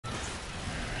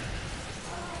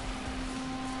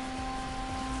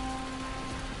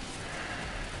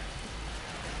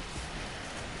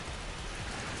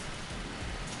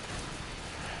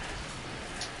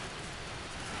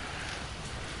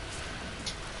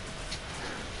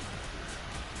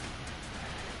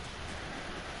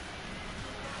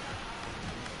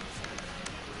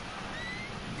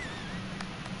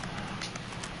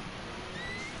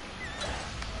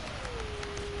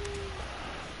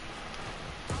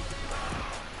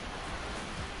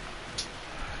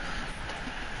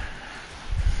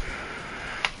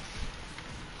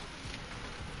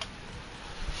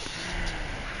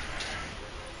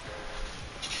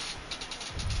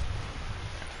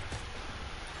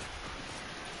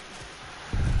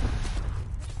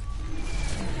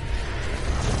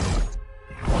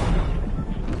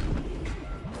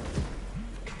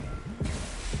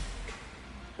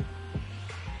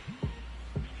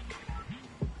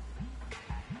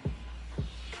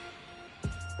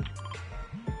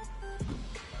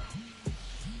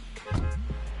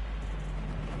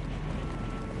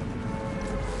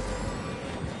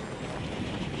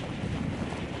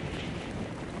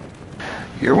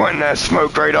You're wanting that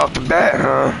smoke right off the bat,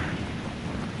 huh?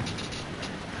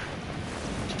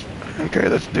 Okay,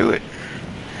 let's do it.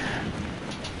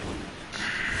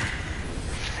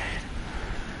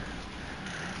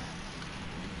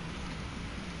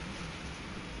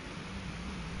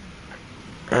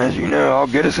 As you know, I'll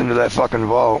get us into that fucking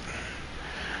vault.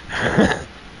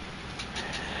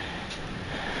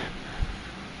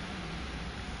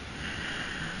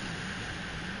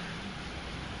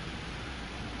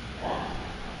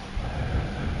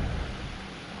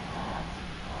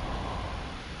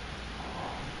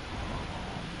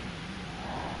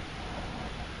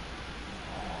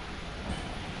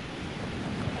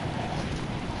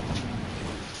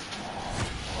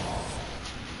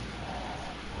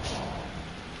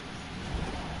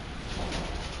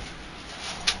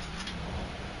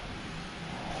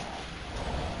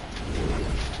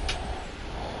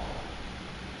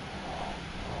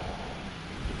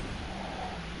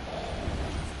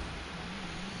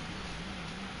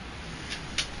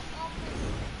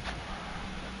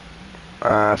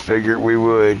 I figured we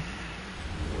would.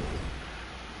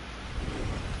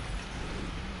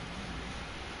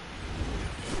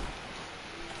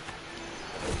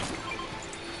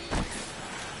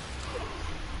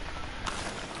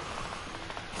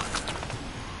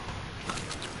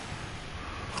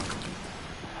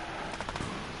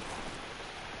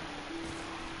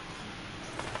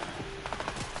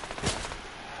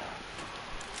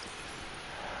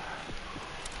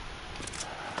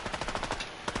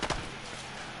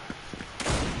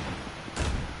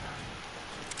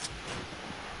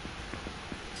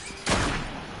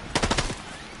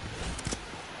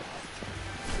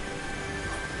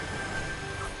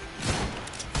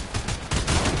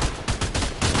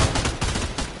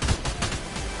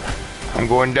 I'm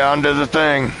going down to the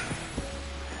thing.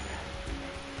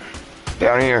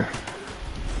 Down here.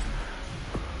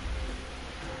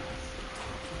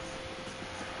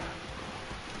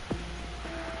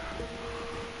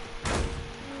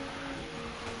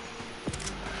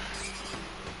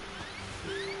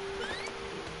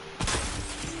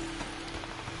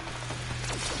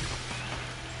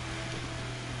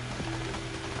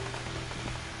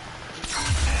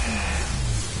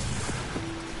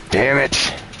 Damn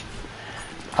it.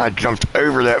 I jumped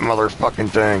over that motherfucking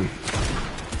thing.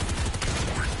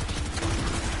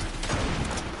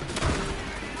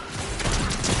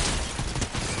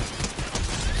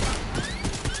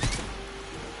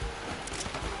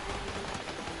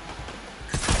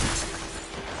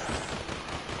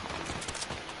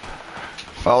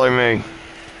 Follow me.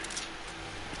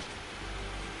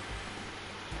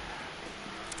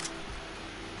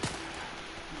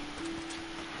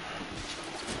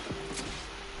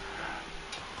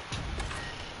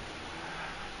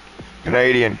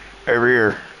 Canadian, over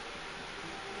here.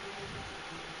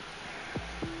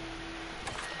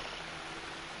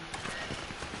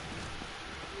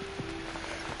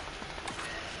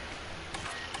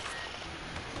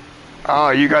 Oh,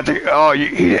 you got the, oh,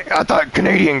 I thought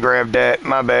Canadian grabbed that,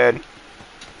 my bad.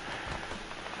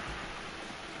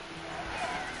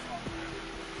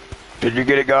 Did you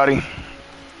get it, Gotti?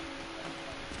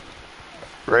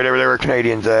 Right over there where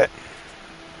Canadian's at.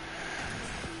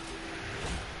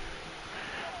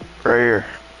 Right here.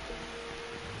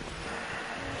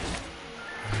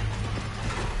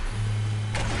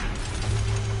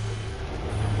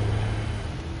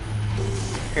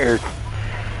 Here.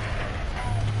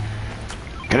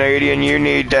 Canadian, you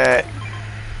need that.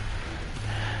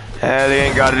 They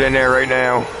ain't got it in there right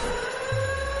now.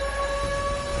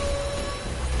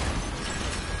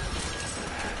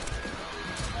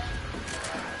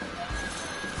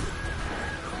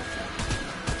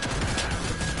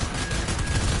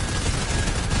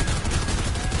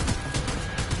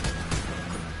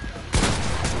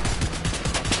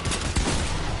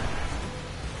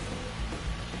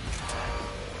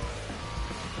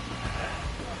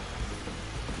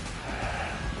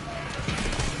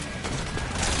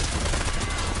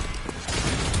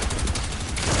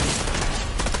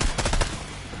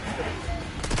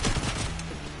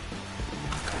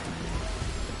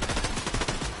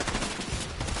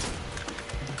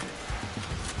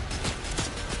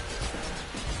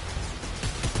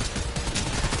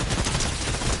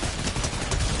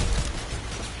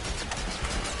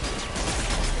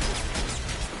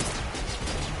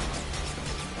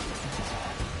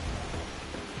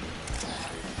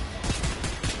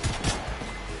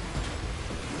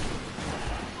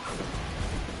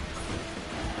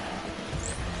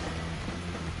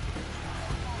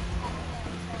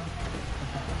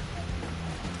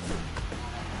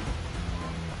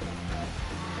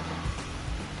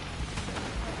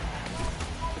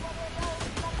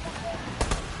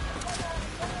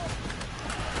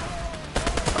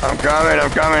 I'm coming,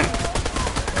 I'm coming.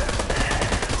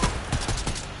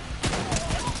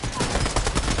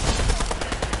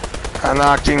 I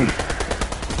knocked him.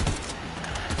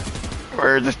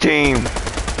 Where's the team?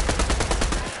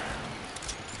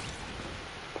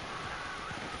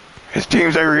 His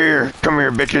team's over here. Come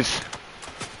here, bitches.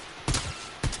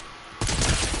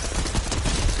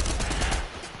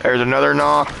 There's another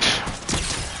knocked.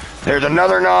 There's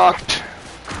another knocked.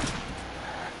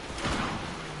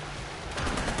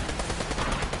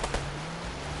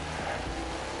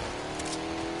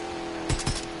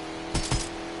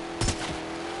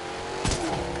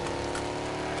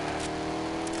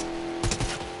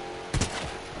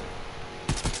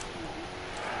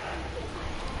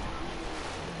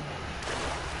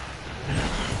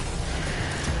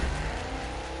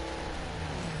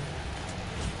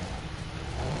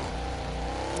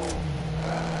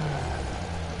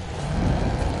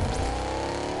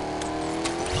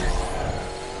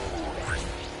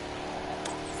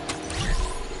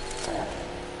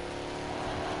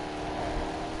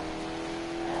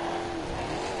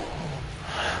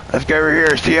 Let's go over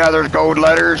here. See how there's gold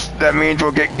letters? That means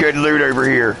we'll get good loot over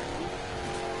here.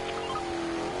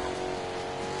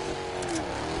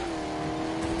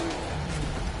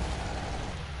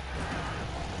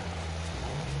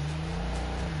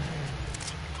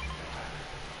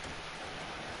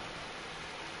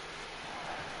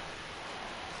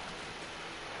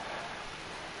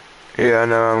 Yeah, I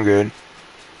know, I'm good.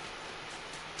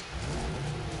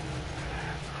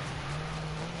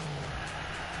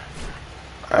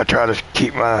 I try to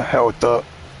keep my health up.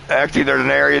 Actually, there's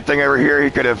an area thing over here he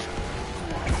could have.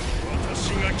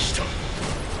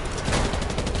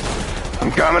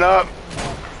 I'm coming up.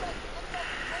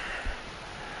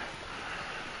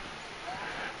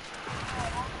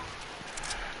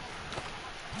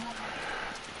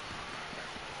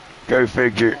 Go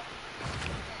figure.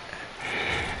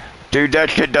 Dude,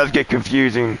 that shit does get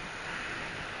confusing.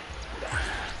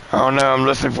 I don't know, I'm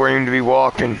listening for him to be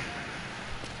walking.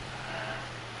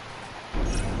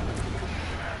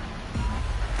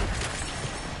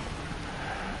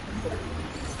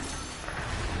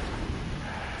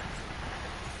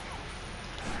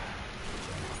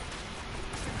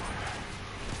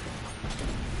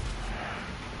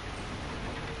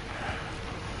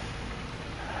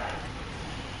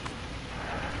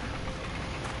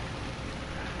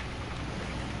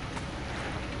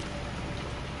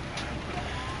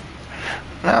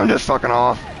 Nah, I'm just fucking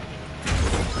off.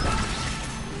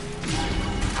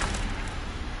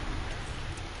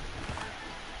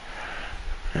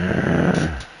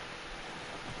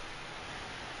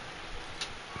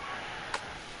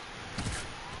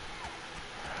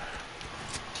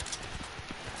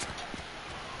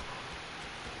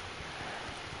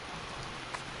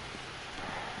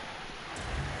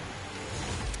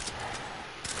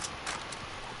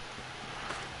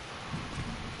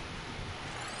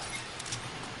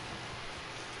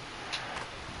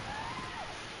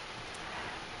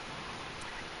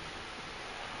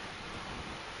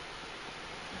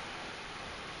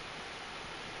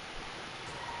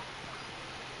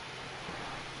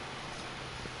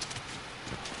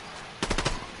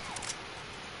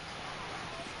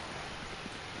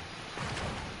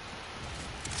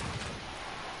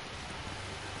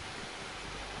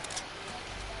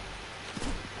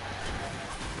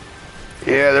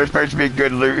 Yeah, there's supposed to be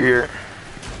good loot here.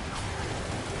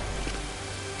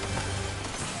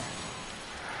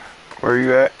 Where are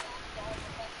you at?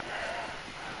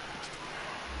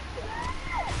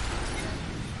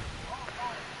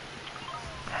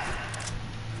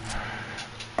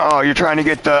 Oh, you're trying to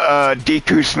get the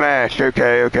Tze-Keu smash.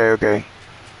 Okay, okay, okay.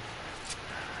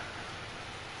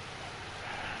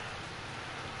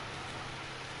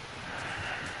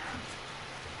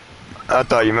 I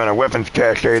thought you meant a weapons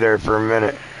cache there for a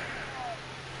minute.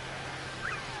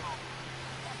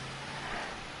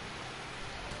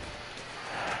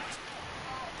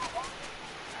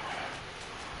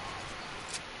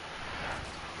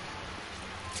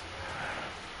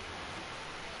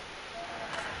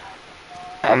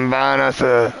 I'm buying us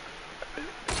a...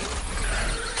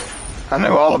 I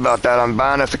know all about that. I'm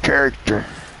buying us a character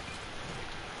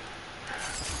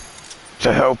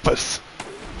to help us.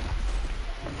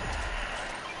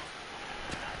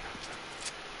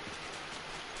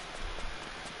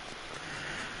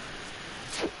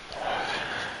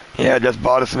 Yeah, I just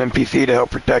bought us an NPC to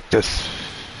help protect us.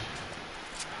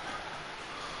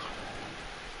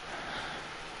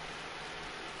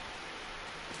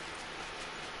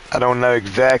 I don't know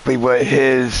exactly what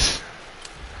his...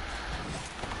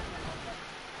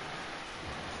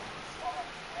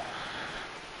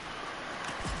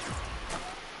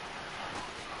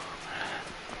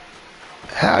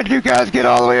 How'd you guys get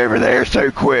all the way over there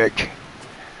so quick?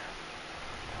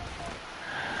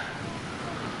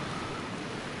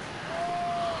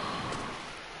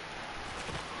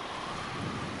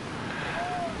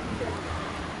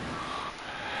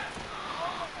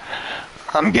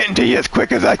 I'm getting to you as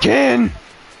quick as I can.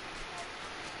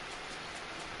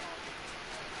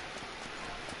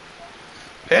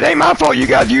 It ain't my fault you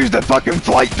guys used the fucking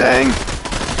flight thing.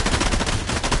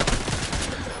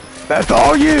 That's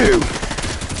all you.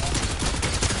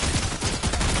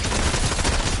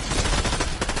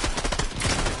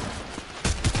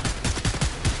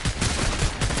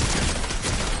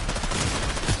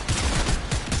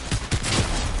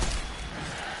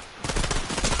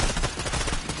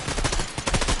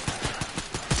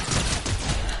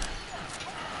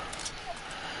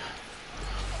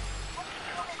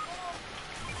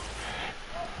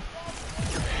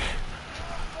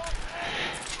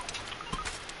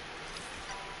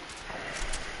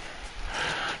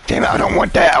 Damn it, I don't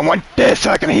want that. I want this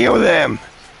so I can heal them.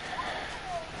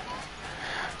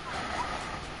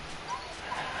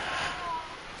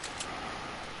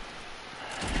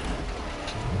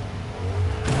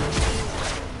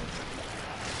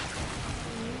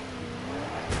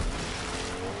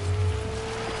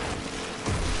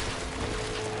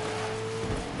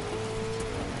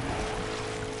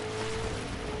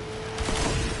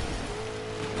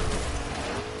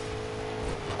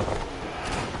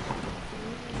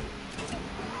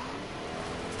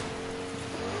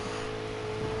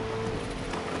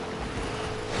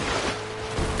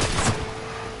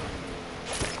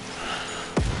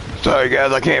 Sorry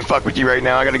guys, I can't fuck with you right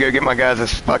now. I gotta go get my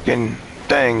guys' fucking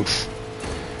things.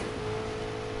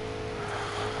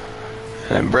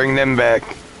 And bring them back.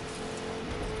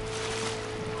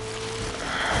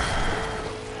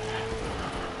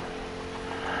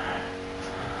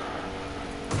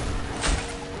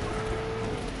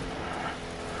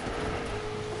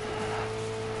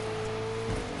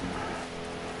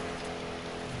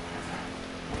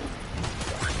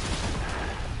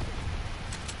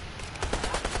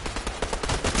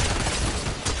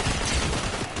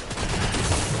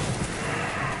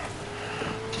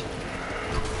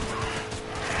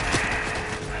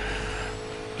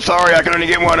 Sorry, I can only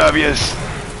get one of yous.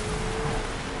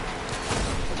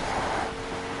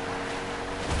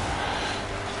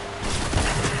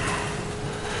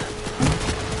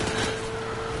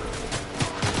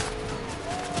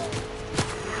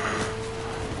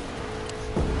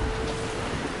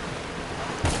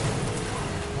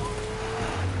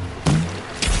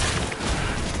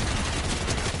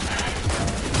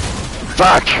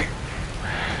 Fuck!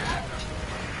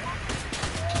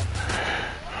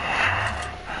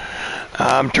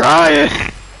 I'm trying.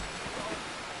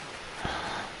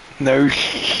 No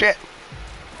shit.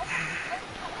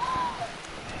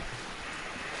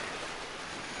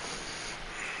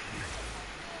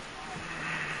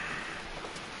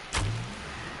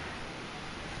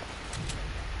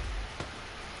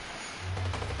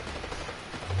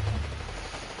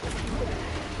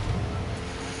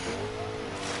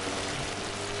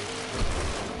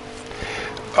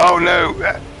 Oh no.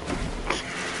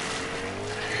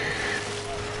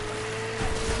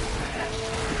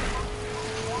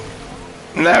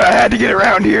 No, I had to get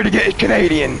around here to get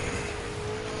Canadian.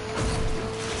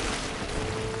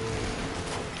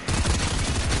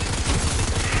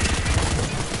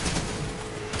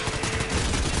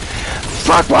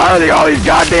 Fuck, why are they all these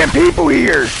goddamn people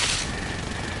here?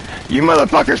 You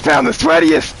motherfuckers found the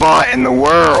sweatiest spot in the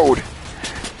world.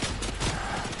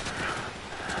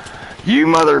 You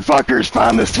motherfuckers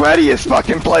found the sweatiest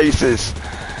fucking places.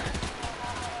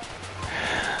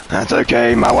 That's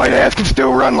okay, my white ass can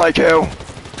still run like hell.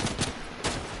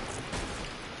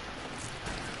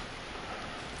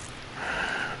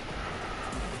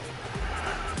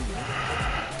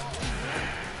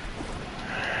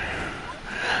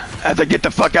 I have to get the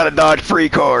fuck out of Dodge free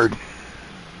card.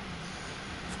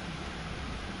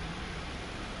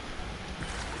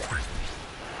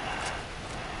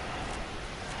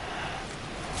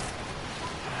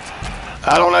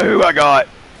 I don't know who I got.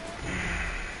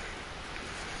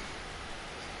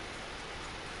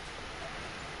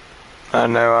 I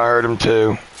know, I heard him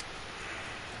too.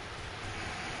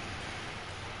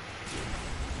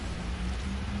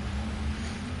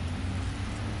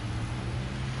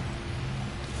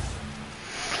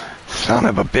 Son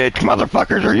of a bitch,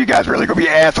 motherfuckers. Are you guys really gonna be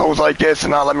assholes like this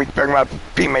and not let me bring my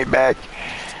teammate back?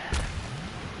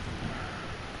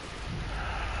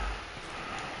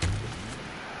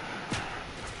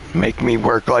 Make me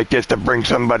work like this to bring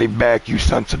somebody back, you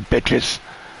sons of bitches.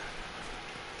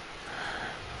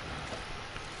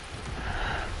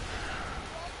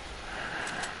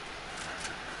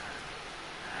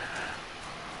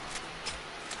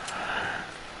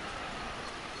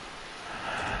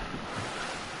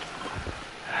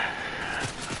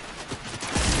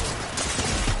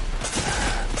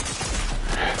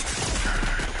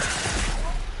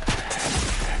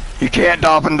 You can't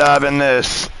dolphin dive in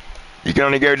this. You can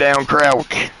only go down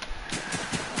crouch.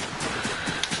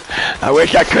 I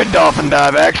wish I could dolphin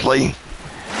dive, actually.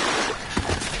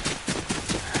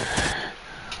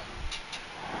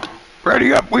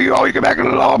 Ready up, we all get back in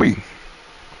the lobby.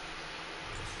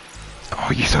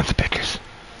 Oh, you sons of bitches.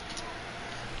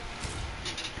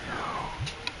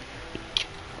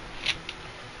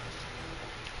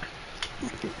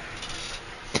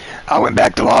 I went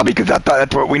back to lobby because I thought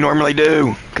that's what we normally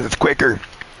do, because it's quicker.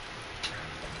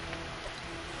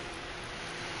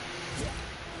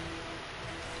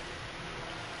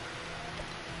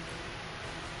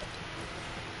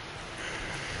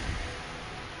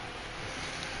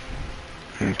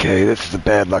 Okay, this is a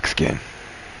bad luck skin.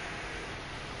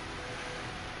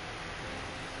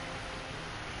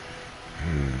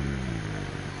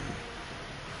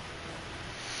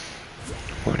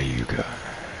 What do you got?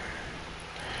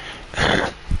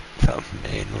 Something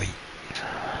manly.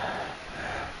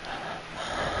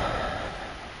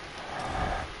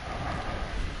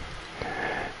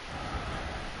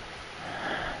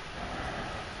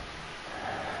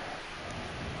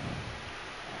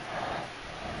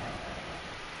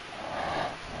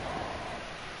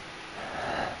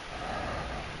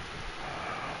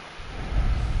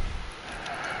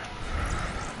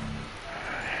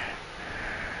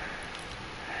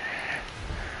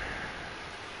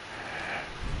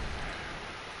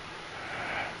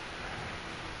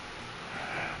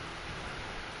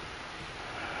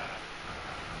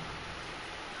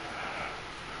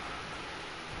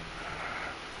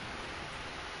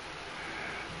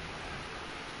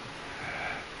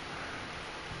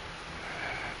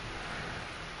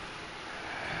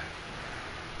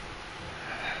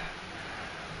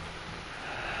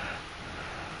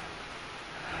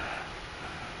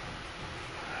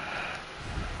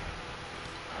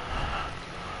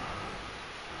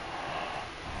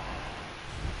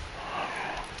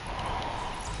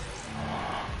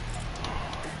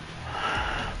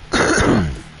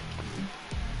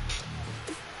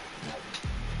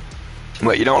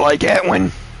 What, you don't like that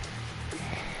one?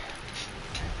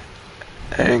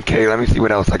 Okay, let me see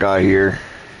what else I got here.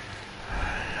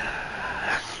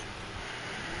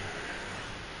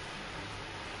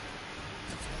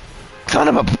 Son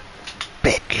of a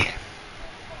bitch.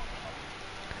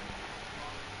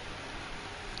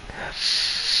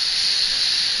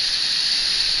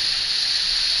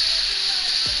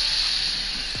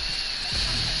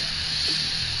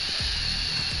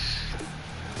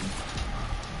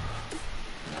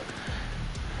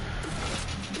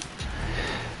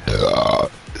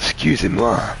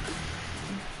 Excusez-moi.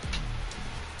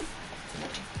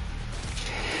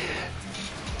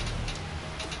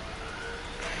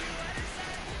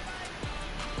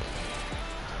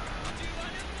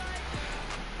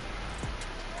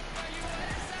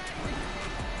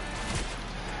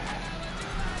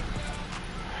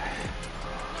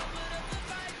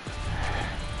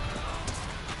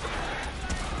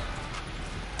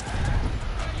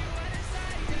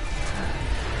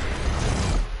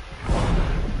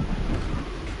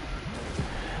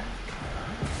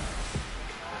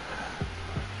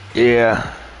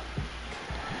 Yeah.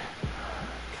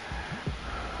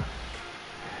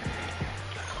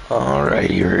 Alright,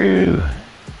 Roo.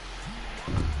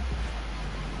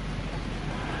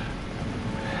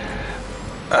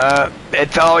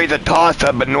 It's always a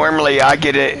toss-up, but normally I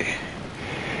get it.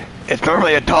 It's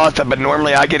normally a toss-up, but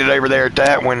normally I get it over there at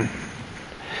that one.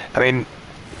 I mean,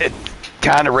 it's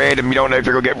kind of random. You don't know if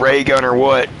you're going to get ray gun or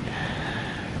what.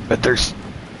 But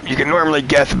you can normally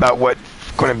guess about what's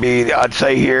going to be. I'd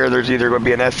say here there's either going to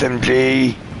be an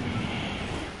SMG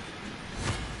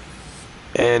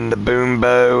and the boom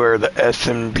bow, or the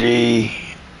SMG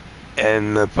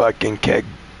and the fucking keg.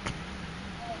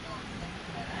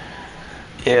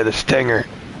 Yeah, the stinger.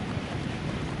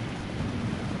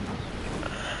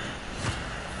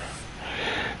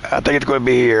 I think it's going to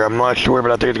be here. I'm not sure,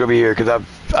 but I think it's going to be here because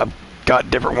I've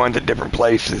got different ones at different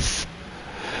places.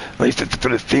 At least it's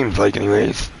what it seems like,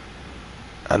 anyways.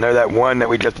 I know that one that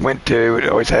we just went to, it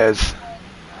always has.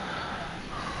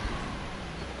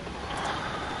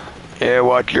 Yeah,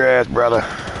 watch your ass, brother.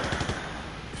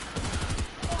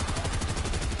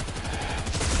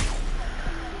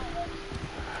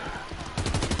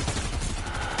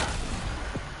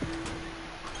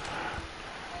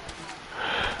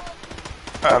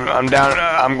 I'm down.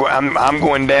 I'm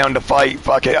going down to fight.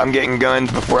 Fuck it. I'm getting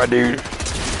guns before I do.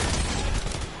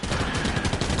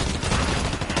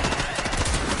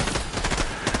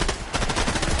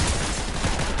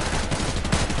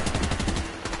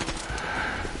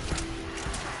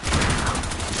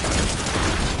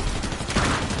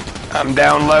 I'm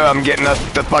down low. I'm getting us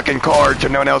the fucking card so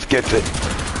no one else gets it.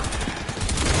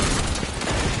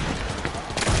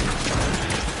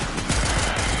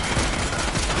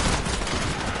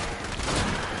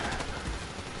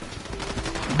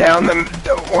 Down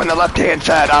on the left-hand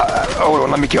side. Hold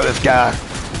on, let me kill this guy.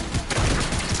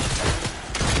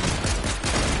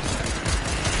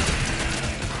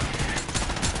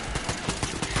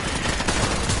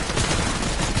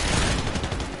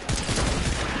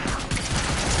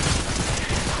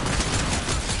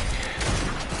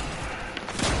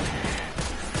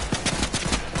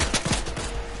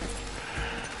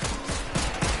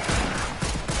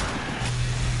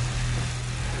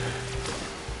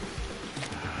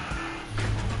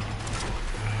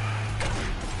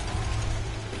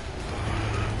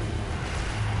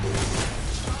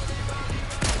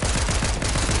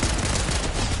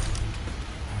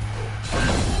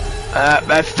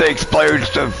 That's the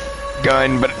explosive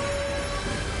gun, but...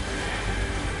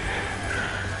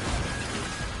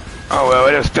 Oh well,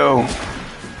 it'll still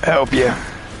help you.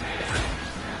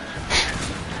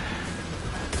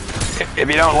 If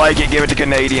you don't like it, give it to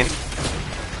Canadian.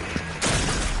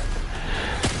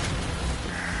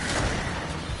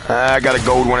 I got a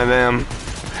gold one of them.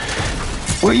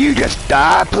 Will you just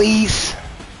die, please?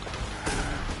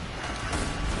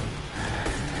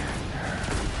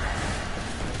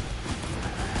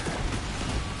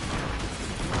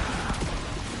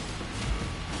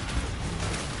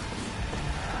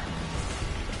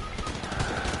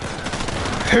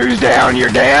 Who's down? You're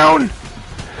down?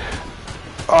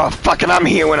 Oh, fucking, I'm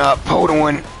healing up. Hold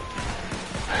on.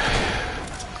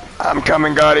 I'm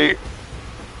coming, Gotti.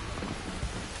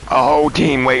 A whole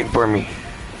team waiting for me.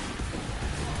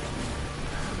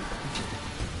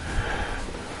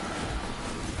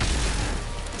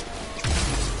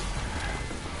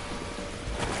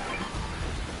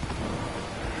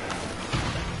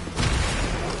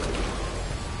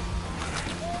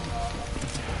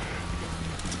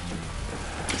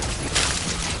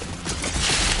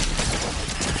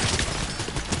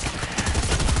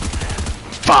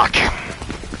 Fuck.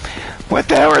 What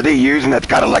the hell are they using that's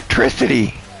got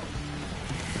electricity?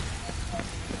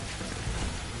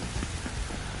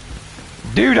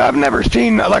 Dude, I've never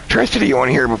seen electricity on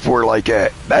here before like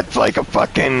that. That's like a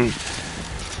fucking...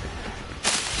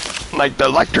 like the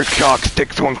electric shock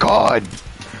sticks on COD.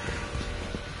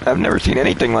 I've never seen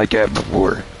anything like that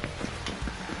before.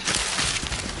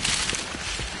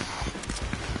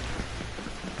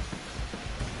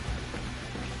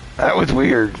 That was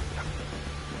weird.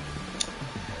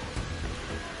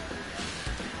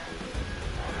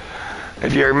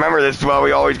 If you remember, this is why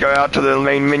we always go out to the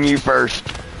main menu first.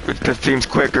 It just seems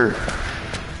quicker.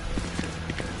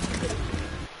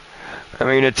 I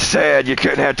mean, it's sad you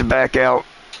couldn't have to back out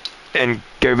and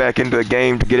go back into the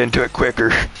game to get into it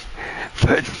quicker.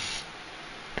 But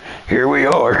here we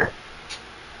are.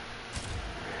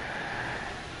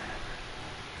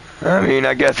 I mean,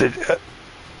 I guess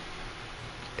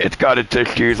it's got its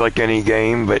issues like any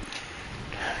game, but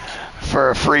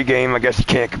for a free game, I guess you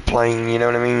can't complain, you know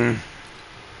what I mean?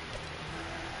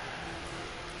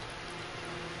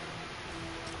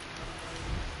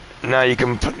 Now you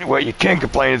can, what you can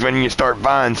complain is when you start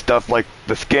buying stuff like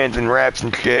the skins and wraps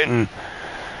and shit, and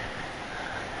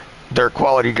their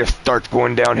quality just starts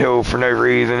going downhill for no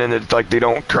reason, and it's like they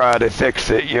don't try to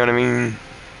fix it, you know what I mean?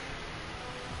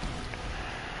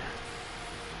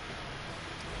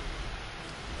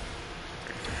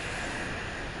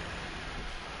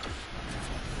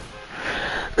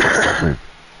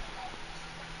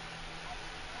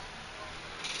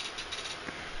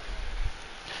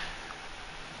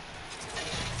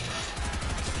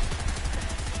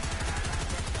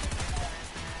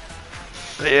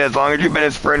 Yeah, as long as you've been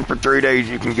his friend for 3 days,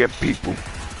 you can gift people.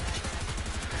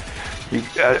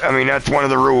 I mean, that's one of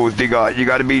the rules you got. You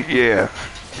got to be, yeah,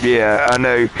 I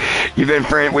know. You've been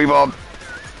friends. We've all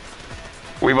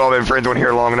been friends on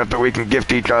here long enough that we can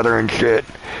gift each other and shit.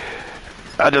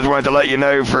 I just wanted to let you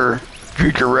know for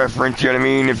future reference. You know what I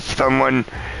mean?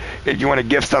 If you want to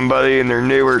gift somebody and they're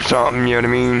new or something, you know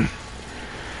what I mean?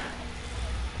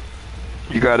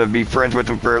 You got to be friends with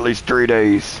them for at least 3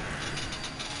 days.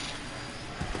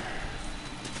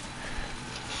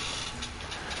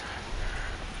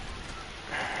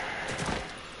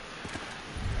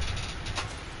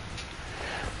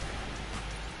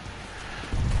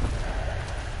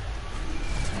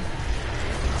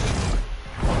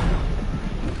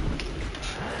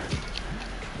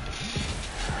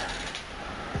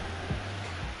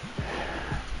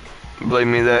 Believe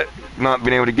me, that not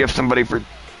being able to gift somebody for,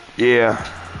 yeah.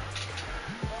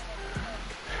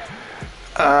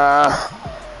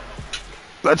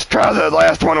 let's try the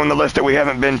last one on the list that we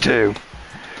haven't been to,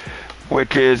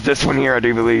 which is this one here, I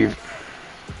do believe.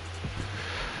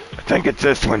 I think it's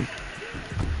this one.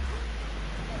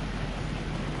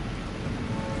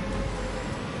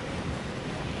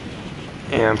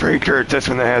 Yeah, I'm pretty sure it's this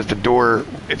one that has the door.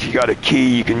 If you got a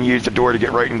key, you can use the door to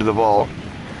get right into the vault.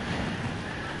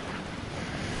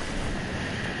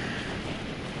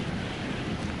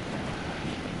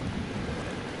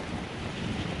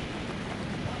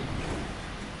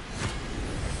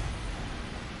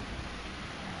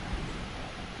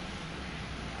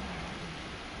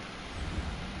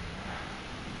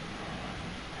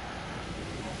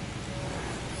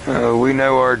 We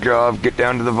know our job. Get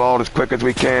down to the vault as quick as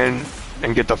we can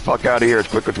and get the fuck out of here as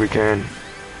quick as we can.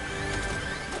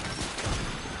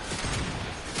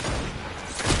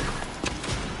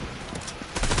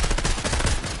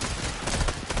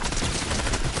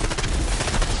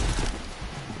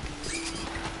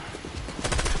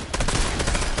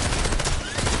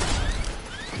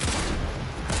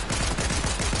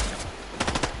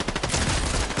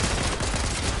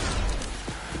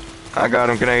 I got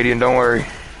him, Canadian, don't worry.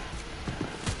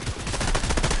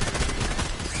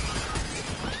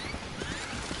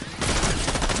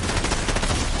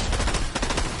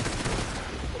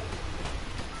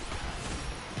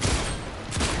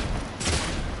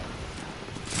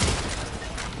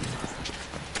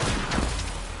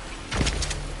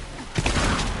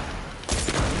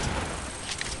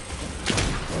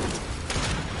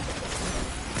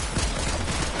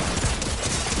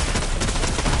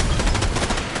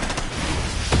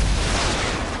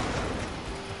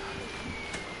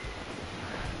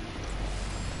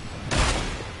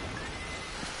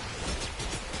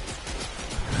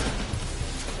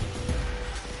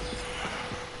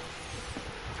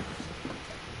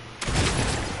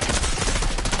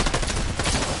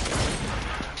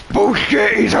 Oh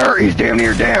shit, he's hurt. He's damn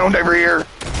near downed over here.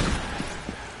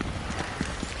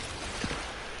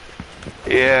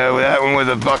 Yeah, well, that one was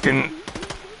a fucking...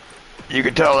 You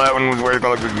could tell that one was where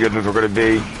the goodness were going to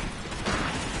be.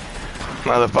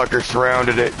 Motherfucker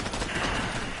surrounded it.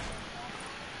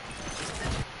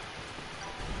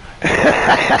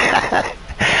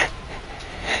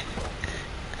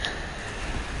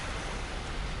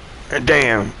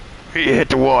 Damn, he hit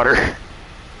the water.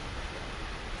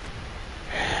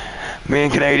 Me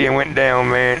and Canadian went down,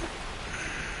 man.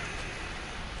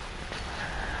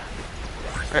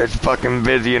 It's fucking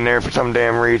busy in there for some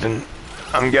damn reason.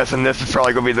 I'm guessing this is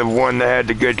probably gonna be the one that had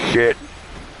the good shit.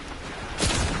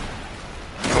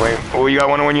 Wait, oh, you got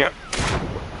one on you?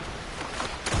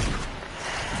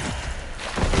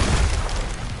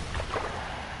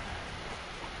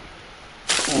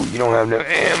 Ooh, you don't have no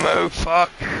ammo, fuck.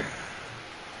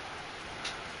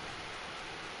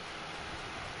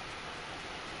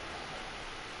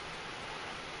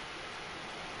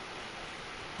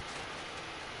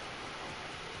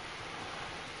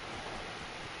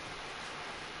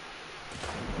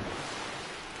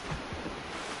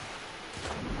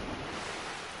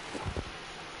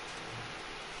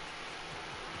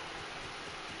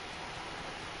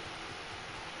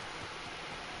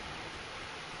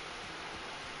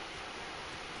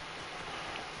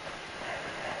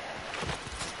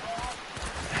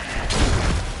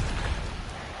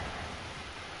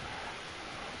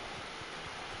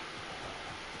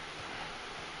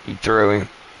 He threw him.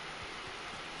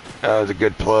 That was a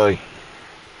good play.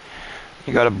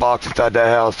 You got a box inside that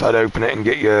house. I'd open it and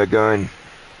get you a gun.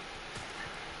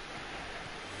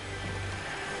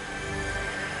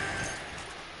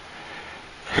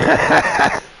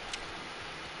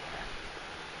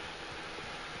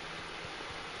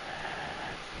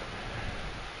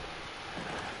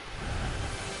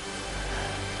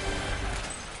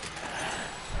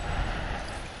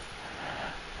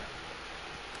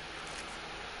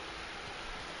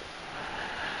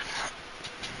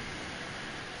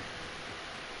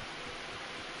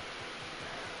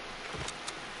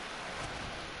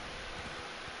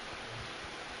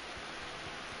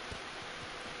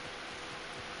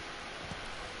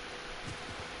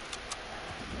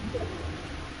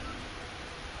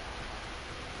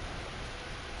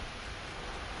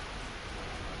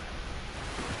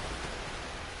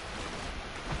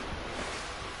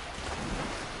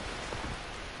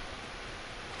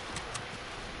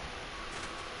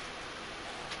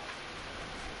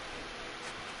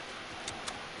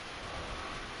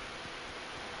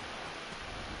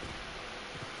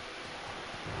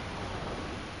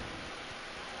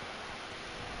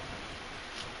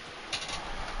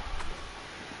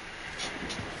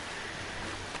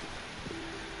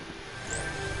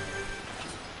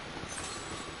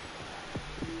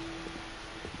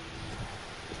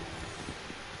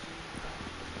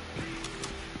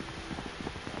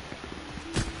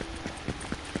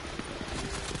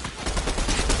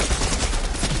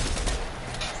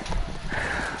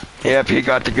 Yep, he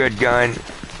got the good gun.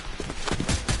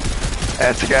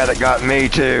 That's the guy that got me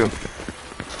too.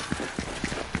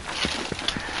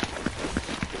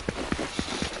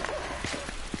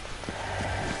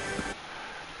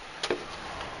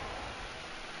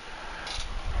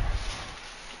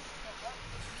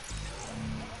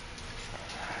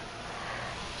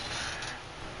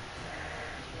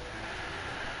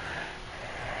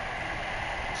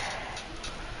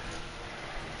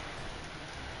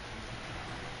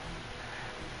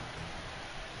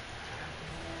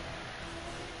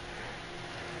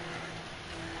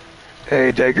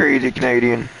 Hey, take her easy,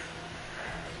 Canadian.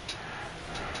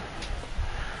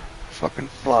 Fucking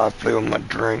fly flew on my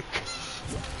drink.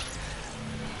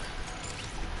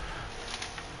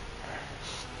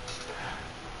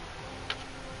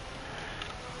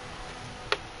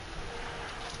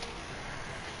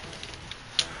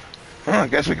 Well, I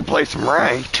guess we can play some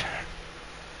ranked.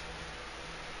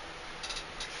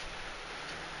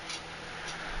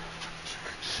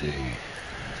 Let's see.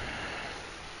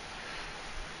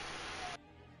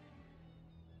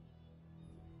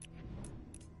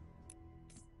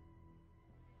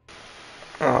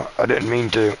 Oh, I didn't mean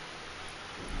to.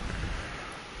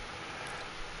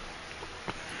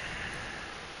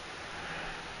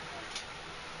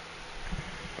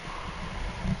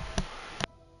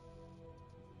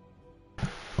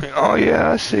 Oh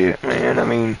yeah, I see it, man. I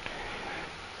mean,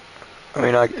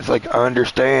 it's like I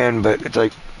understand, but it's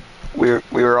like we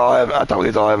were all having. I thought we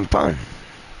was all having fun.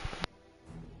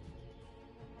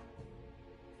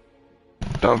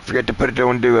 Don't forget to put it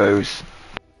on duos.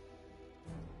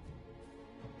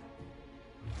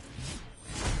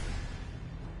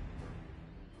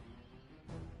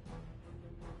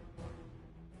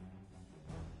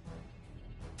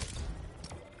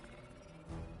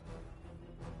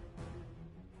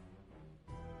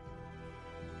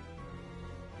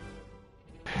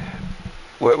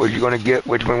 What was you gonna get?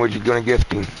 Which one was you gonna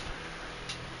gift him?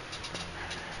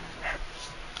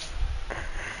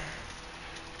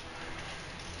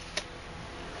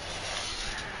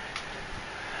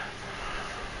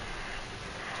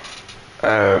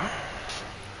 Oh.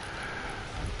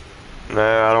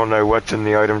 No, I don't know what's in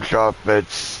the item shop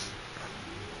that's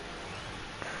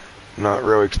not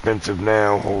real expensive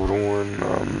now. Hold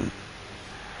on.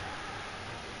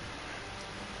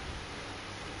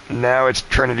 Now it's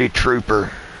Trinity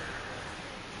Trooper.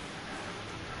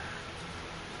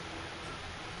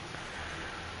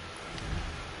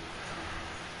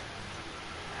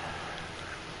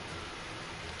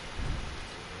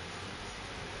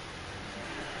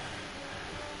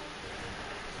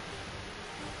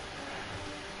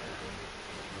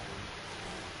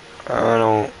 I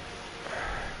don't.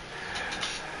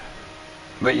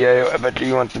 But yeah, I bet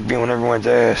you want to be on everyone's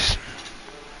ass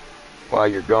while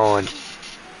you're gone.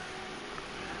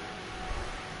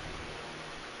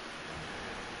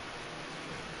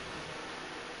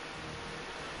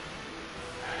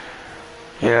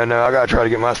 Yeah, no, I gotta try to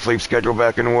get my sleep schedule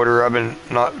back in order. I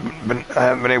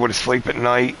haven't been able to sleep at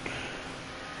night,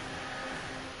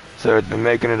 so it's been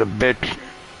making it a bitch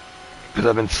because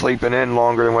I've been sleeping in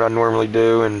longer than what I normally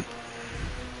do, and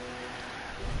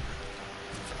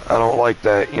I don't like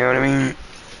that. You know what I mean?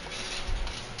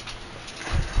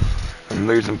 I'm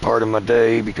losing part of my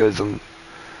day because I'm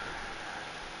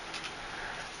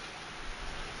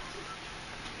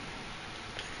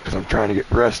trying to get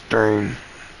rest during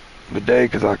the day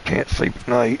because I can't sleep at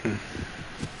night. And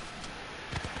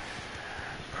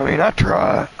I mean, I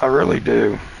try, I really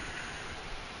do,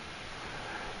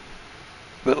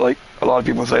 but like a lot of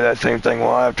people say that same thing.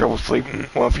 Well, I have trouble sleeping.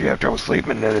 Well, if you have trouble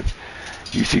sleeping, then if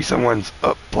you see someone's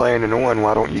up playing and on,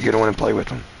 why don't you get on and play with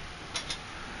them?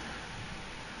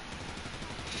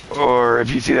 Or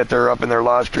if you see that they're up in their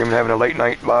live stream and having a late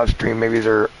night live stream, maybe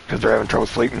because they're having trouble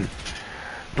sleeping,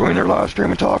 join their live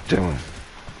stream and talk to them.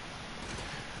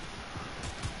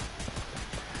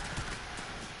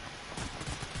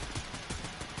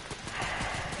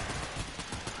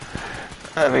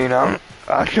 I mean,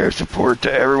 I show support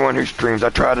to everyone who streams. I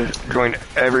try to join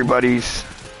everybody's.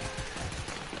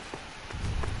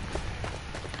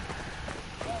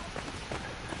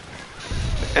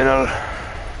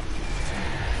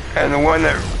 And the one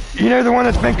that, the one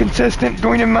that's been consistent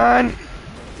joining mine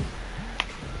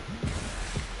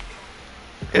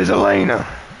is Elena.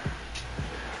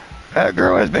 That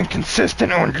girl has been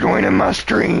consistent on joining my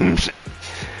streams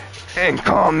and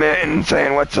commenting and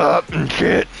saying what's up and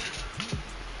shit.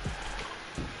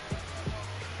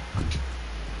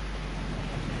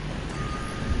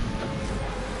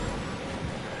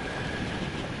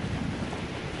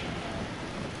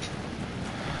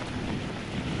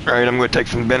 Alright, I'm going to take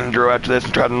some Benadryl after this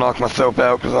and try to knock myself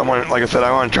out, because I want, like I said,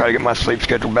 I want to try to get my sleep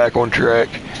schedule back on track.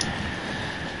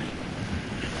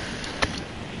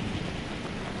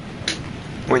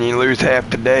 When you lose half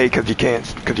the day because you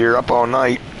can't, because you're up all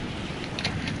night.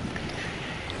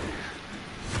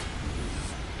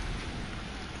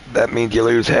 That means you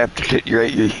lose half the shit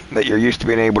that you're used to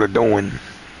being able to doing.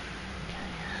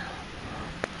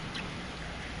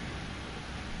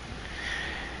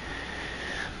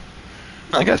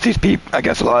 I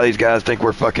guess a lot of these guys think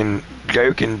we're fucking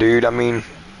joking, dude. I mean,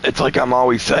 it's like I'm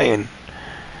always saying,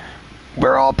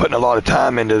 we're all putting a lot of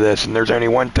time into this, and there's only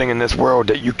one thing in this world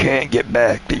that you can't get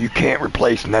back, that you can't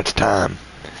replace, and that's time.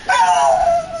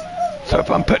 So if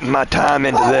I'm putting my time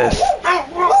into this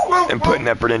and putting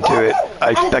effort into it,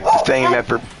 I expect the same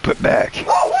effort put back.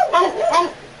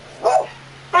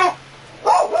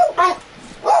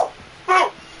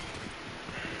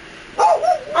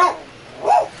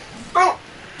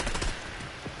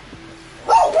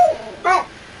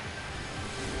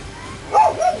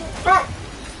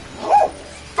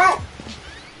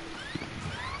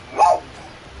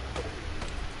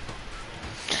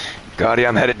 Gotti,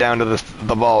 I'm headed down to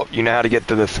the vault. You know how to get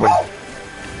to this one.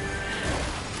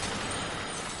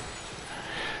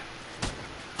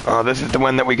 Oh, this is the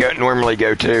one that we normally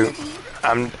go to.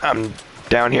 I'm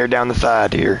down here, down the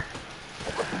side here.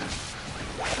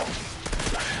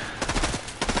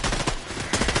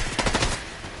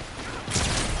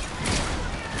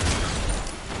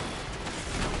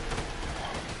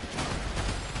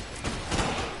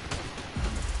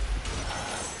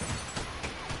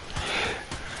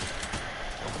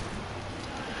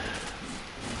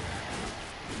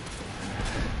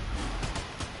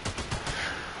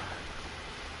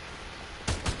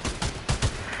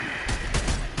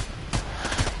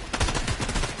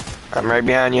 I'm right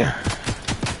behind you.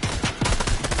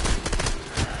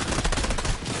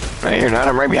 No, you're not.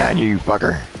 I'm right behind you, you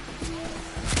fucker.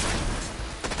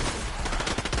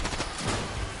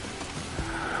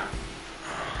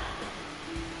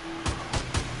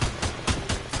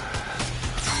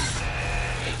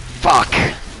 Fuck.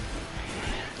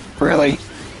 Really?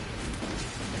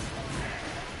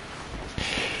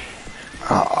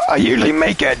 I usually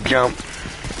make that jump.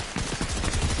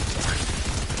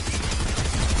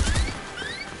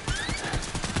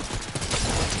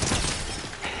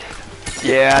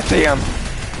 Yeah, I see him.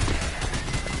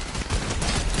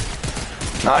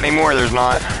 Not anymore, there's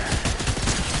not.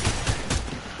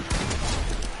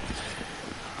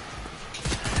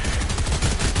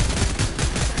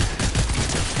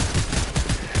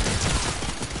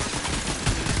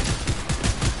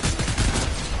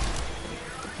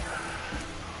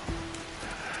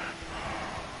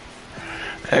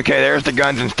 Okay, there's the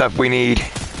guns and stuff we need.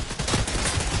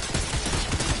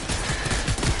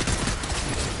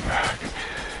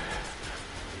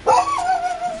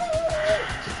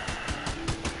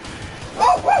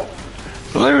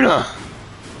 Luna!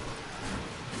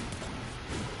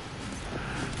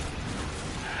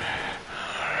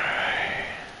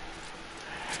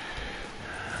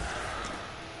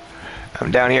 I'm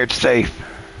down here, it's safe.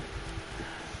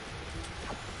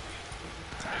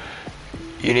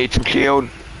 You need some shield?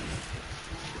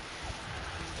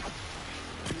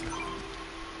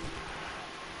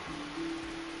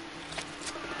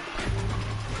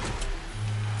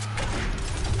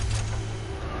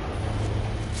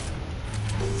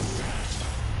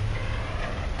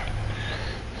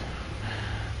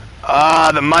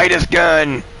 Ah, the Midas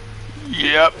gun.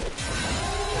 Yep.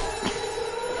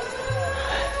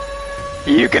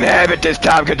 You can have it this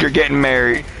time because you're getting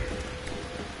married.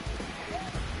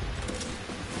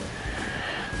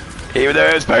 Even though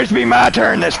it's supposed to be my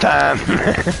turn this time.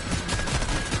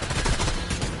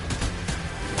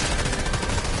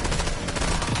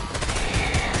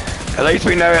 At least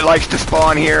we know it likes to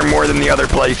spawn here more than the other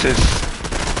places.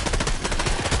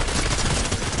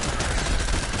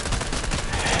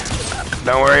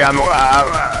 Don't worry, I'm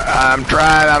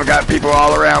trying. I've got people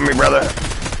all around me, brother.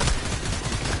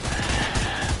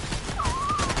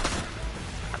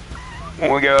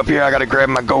 When we go up here, I gotta grab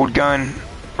my gold gun.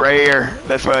 Right here,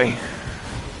 this way.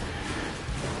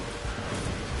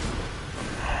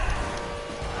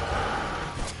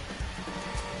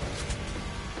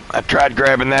 I tried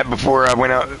grabbing that before I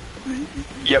went out.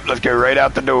 Yep, let's go right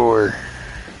out the door.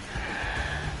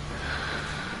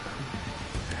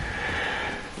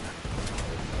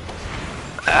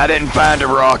 I didn't find a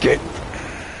rocket,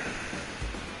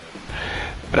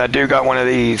 but I do got one of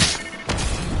these.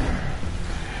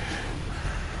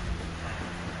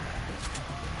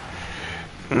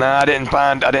 No, I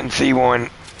didn't see one.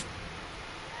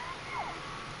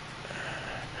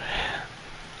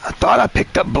 I thought I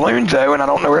picked up balloons though, and I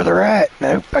don't know where they're at.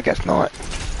 Nope, I guess not.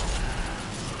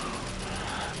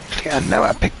 See, I know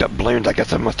I picked up balloons. I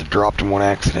guess I must have dropped them on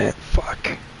accident.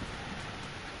 Fuck.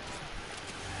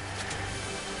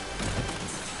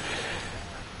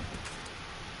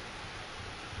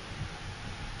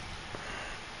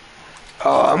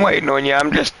 Oh, I'm waiting on you.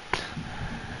 I'm just...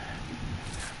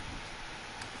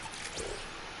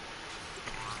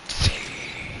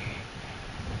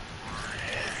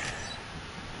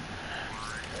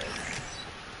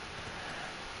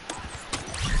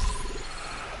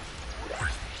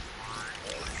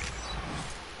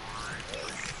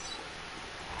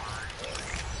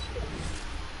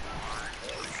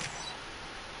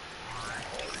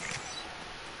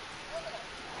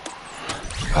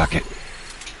 Fuck it.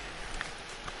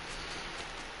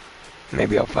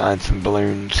 Maybe I'll find some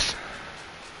balloons.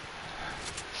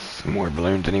 Some more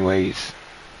balloons anyways.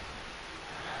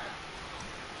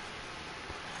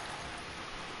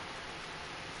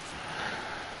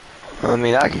 I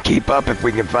mean, I can keep up if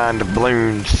we can find the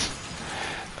balloons.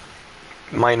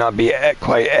 Might not be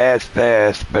quite as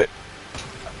fast, but...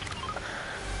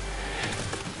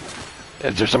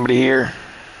 Is there somebody here?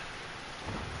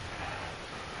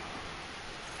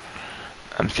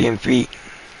 I'm seeing feet.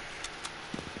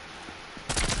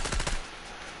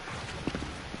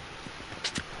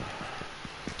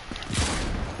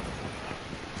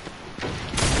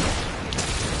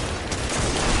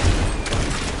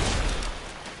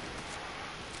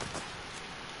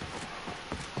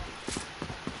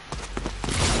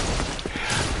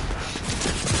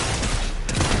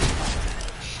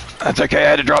 That's okay, I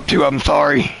had to drop two of them,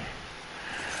 sorry.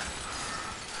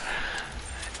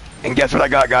 And guess what I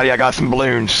got, Gotti? I got some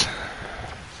balloons.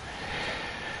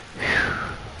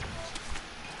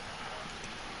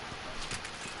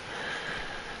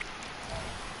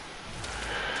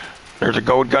 There's a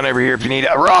gold gun over here if you need it.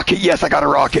 A rocket! Yes, I got a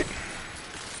rocket.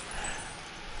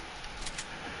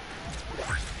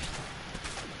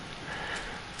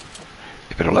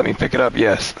 If it'll let me pick it up,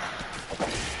 yes.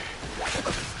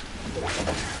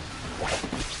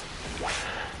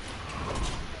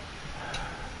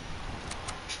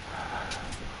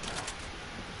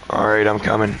 Alright, I'm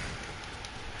coming.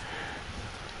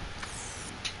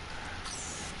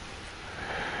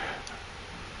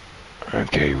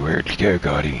 Okay, where'd you go,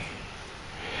 Gotti?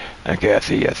 Okay, I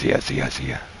see ya.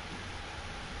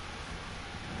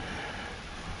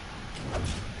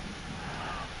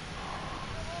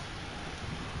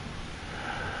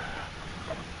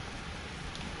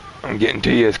 I'm getting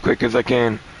to you as quick as I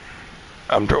can.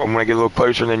 I'm gonna get a little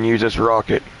closer and then use this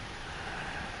rocket.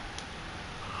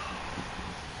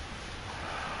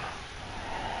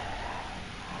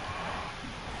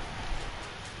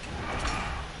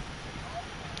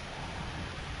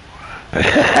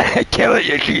 Kill it.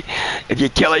 If you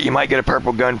kill it, you might get a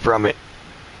purple gun from it.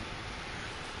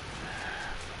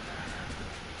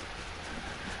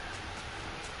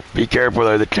 Be careful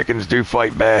though, the chickens do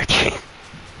fight back.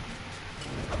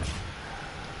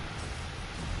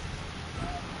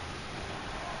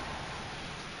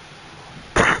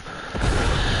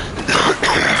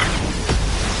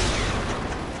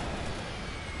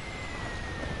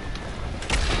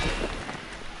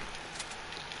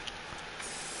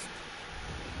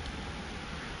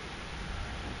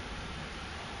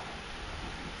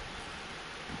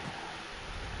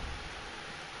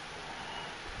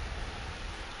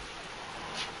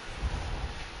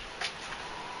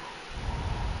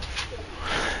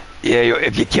 Yeah,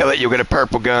 if you kill it, you'll get a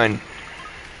purple gun.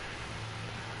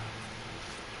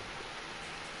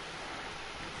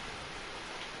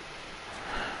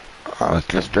 Oh, it's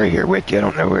just right here with you. I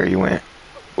don't know where you went.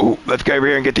 Ooh, let's go over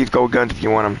here and get these gold guns if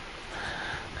you want them.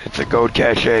 It's a gold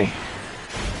cache.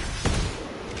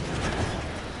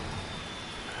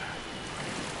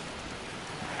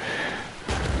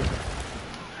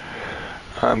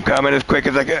 I'm coming as quick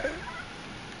as I can.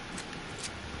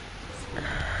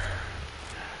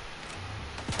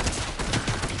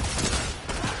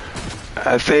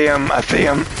 I see him.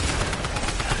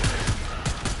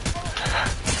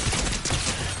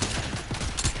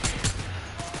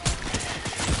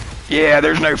 Yeah,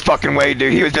 there's no fucking way,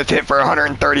 dude. He was just hit for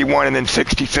 131 and then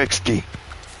 60-60.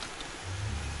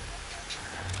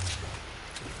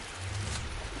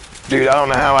 Dude, I don't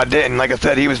know how I didn't. Like I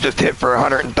said, he was just hit for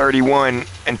 131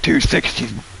 and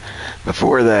 260s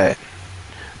before that.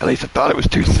 At least I thought it was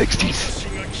 260s.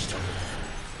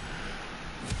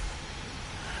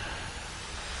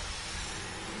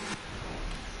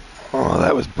 Oh,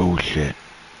 that was bullshit.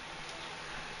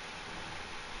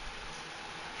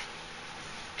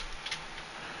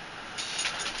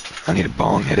 I need a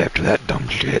bong hit after that dumb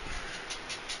shit.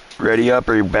 Ready up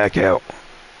or you back out?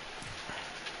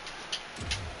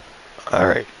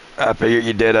 Alright. I figured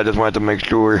you did. I just wanted to make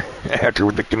sure after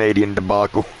with the Canadian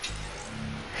debacle.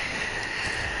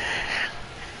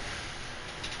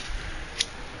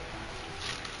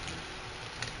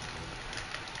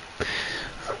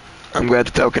 I'm glad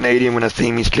to tell Canadian when I see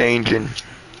him he's changing.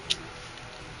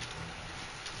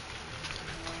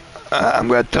 I'm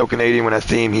glad to tell Canadian when I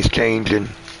see him he's changing.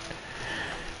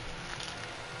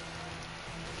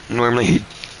 Normally he'd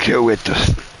chill with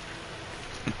us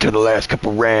until the last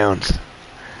couple rounds.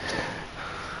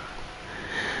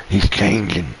 He's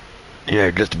changing.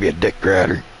 Yeah, just to be a dick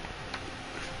rider.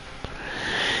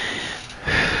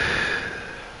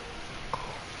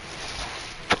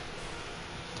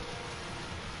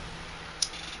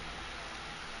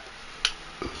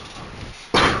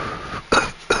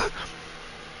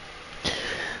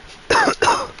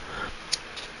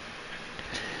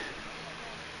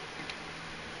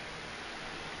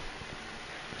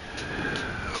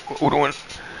 Hold on.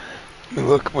 Let me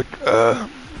look what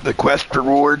the quest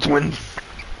rewards one.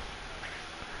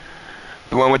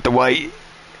 The one with the white.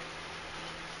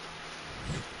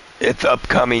 It's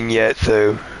upcoming yet,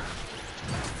 so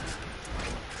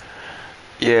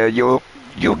yeah, you'll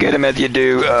get them as you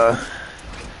do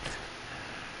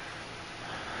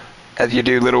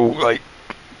little like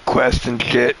quests and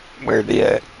shit. Where they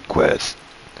at? Quest.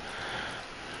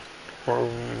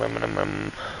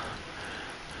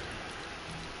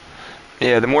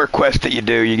 Yeah, the more quests that you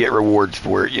do, you get rewards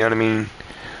for it, you know what I mean?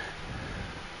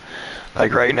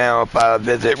 Like right now, if I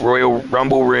visit Royal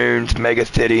Rumble Runes, Mega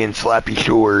City, and Slappy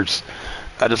Shores,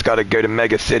 I just gotta go to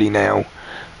Mega City now.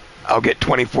 I'll get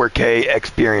 24k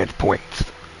experience points.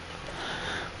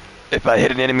 If I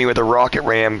hit an enemy with a rocket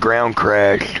ram ground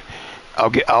crash,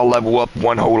 I'll level up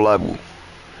one whole level.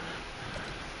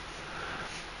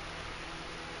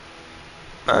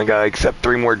 I gotta accept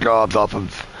 3 more jobs off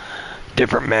of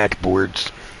different match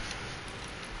boards.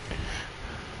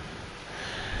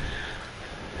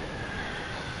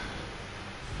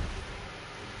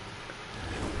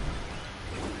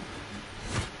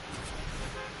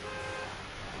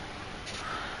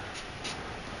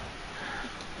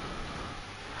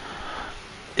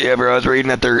 Yeah, bro, I was reading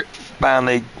that they're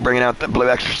finally bringing out the Blue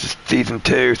Exorcist Season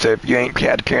 2, so if you ain't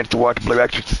had a chance to watch Blue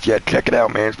Exorcist yet, check it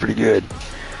out, man. It's pretty good.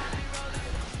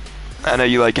 I know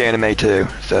you like anime too,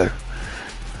 so.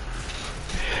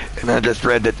 And I just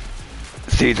read that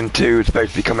Season 2 is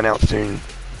supposed to be coming out soon.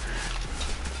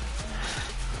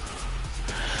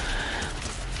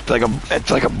 It's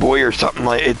like a boy or something,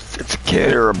 like it's a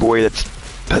kid or a boy that's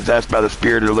possessed by the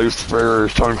spirit of Lucifer or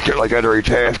some shit like that, or he's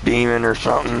half demon or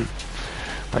something.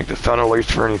 Like the son of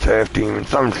Lucifer and he's half demon,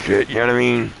 some shit, you know what I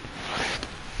mean?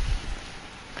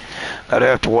 I'd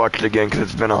have to watch it again because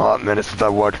it's been a hot minute since I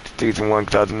watched Season 1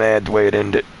 because I was mad the way it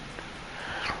ended.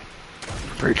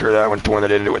 Pretty sure that one's the one that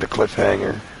ended it with a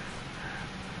cliffhanger.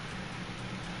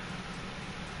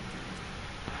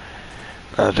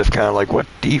 I was just kind of like, what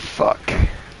the fuck?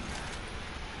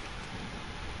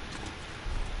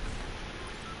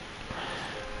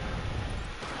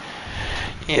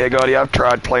 Yeah, Gotti, I've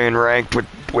tried playing ranked with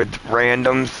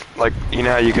randoms. Like, you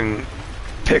know how you can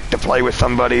pick to play with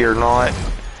somebody or not?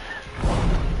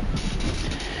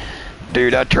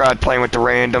 Dude, I tried playing with the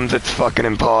randoms. It's fucking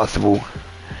impossible.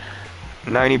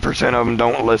 90% of them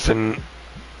don't listen.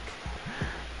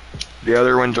 The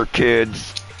other ones are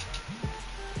kids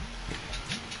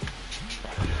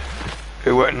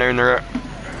who wasn't in their...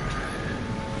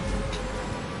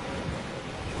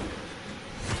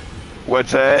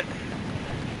 What's that?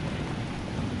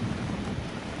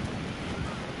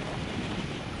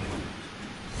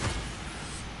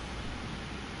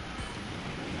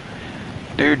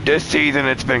 Dude, this season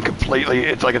it's been completely,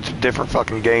 it's like it's a different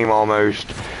fucking game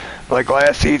almost. Like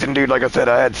last season, dude, like I said,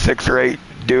 I had 6 or 8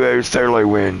 duo solo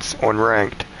wins on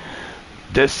ranked.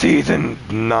 This season,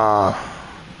 nah.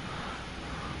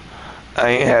 I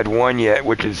ain't had one yet,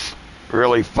 which is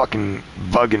really fucking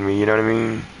bugging me, you know what I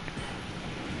mean?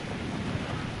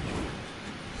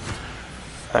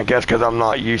 I guess because I'm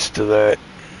not used to that.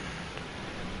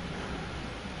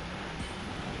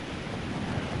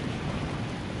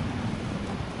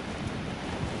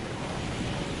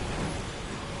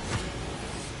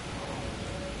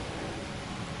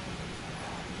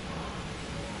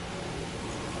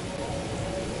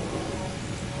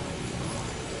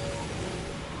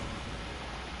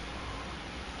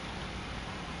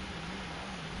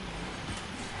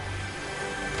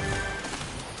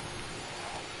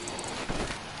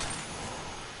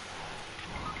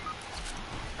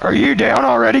 Are you down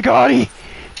already, Gotti?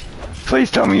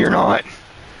 Please tell me you're not.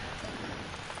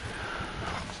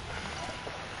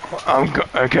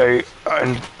 Okay,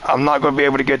 and I'm not going to be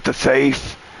able to get the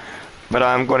safe, but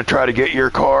I'm going to try to get your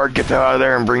card, get out of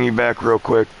there, and bring you back real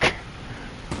quick.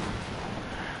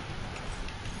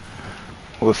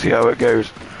 We'll see how it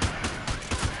goes.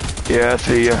 Yeah, I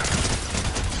see ya.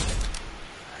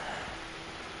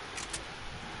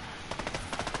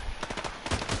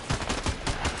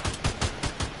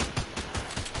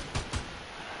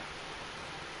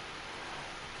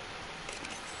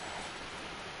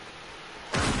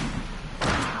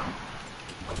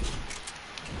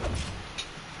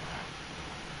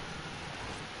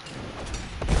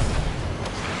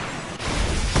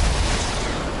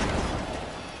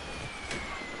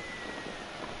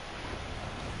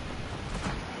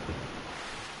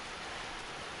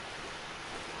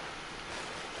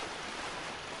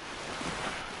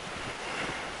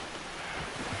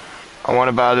 I want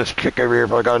to buy this chick over here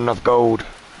if I got enough gold.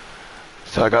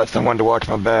 So I got someone to watch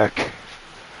my back.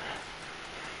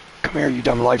 Come here, you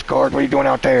dumb lifeguard. What are you doing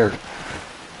out there?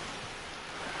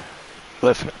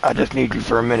 Listen, I just need you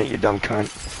for a minute, you dumb cunt.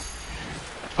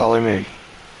 Follow me.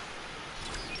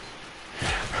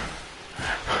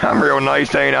 I'm real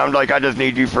nice, ain't I? I'm like, I just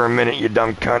need you for a minute, you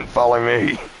dumb cunt. Follow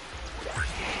me.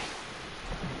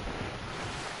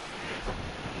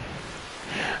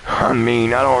 I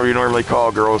mean, I don't really normally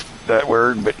call girls that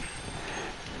word, but...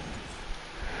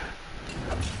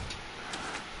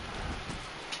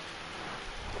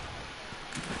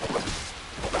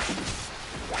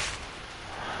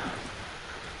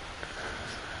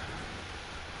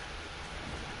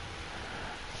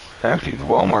 Actually, the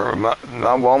Walmart, my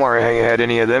Walmart ain't had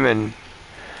any of them and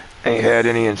ain't had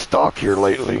any in stock here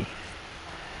lately.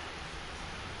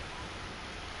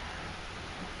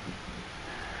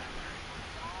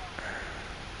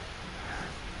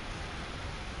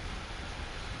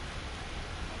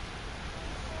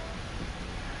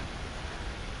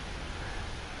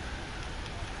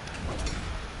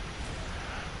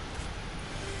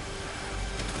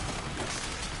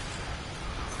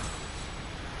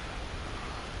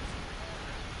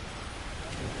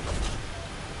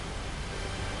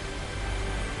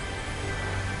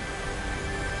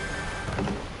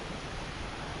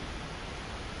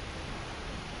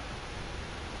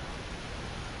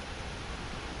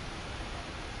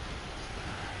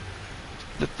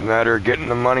 Just a matter of getting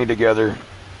the money together.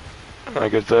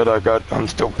 Like I said, I'm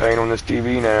still paying on this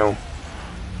TV now.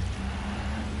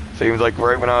 Seems like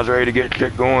right when I was ready to get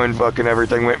shit going, fucking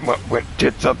everything went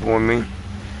tits up on me.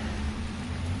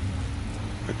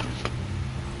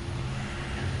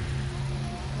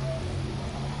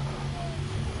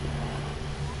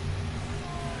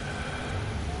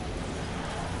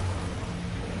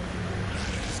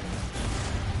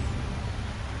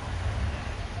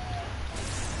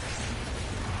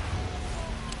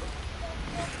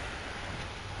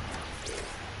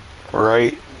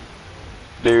 Right?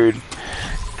 Dude,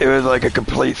 it was like a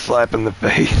complete slap in the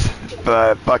face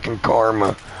by fucking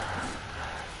karma.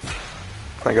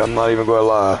 Like, I'm not even gonna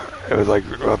lie. It was like,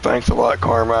 well, thanks a lot,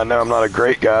 karma. I know I'm not a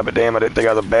great guy, but damn, I didn't think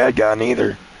I was a bad guy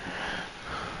neither.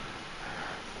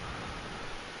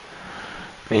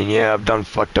 I mean, yeah, I've done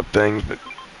fucked up things, but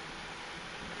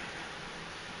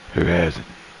who hasn't?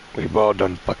 We've all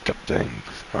done fucked up things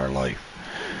in our life.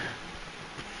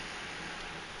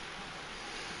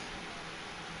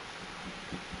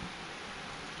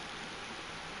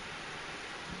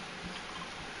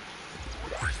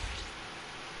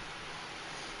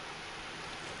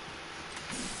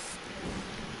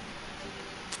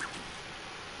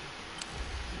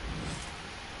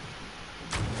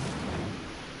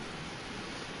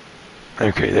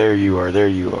 Okay, there you are, there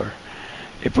you are.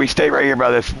 If we stay right here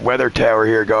by this weather tower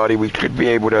here, Gotti, we should be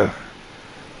able to...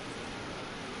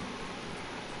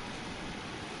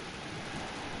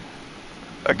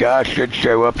 A guy should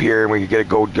show up here and we could get a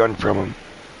gold gun from him.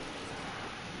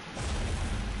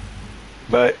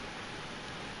 But...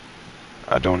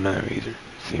 I don't know either.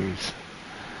 Seems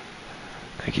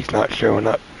like he's not showing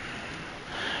up.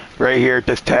 Right here at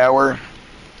this tower,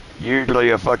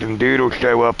 usually a fucking dude will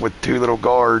show up with two little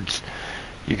guards.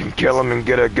 You can kill him and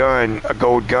get a gun, a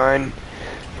gold gun,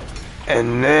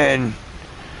 and then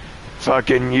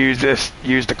fucking use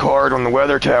the card on the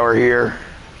weather tower here,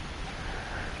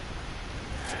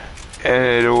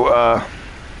 and it'll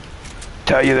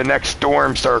tell you the next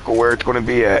storm circle where it's going to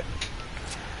be at.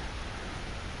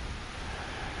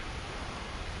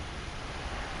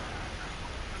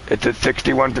 It's at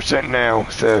 61% now,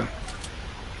 so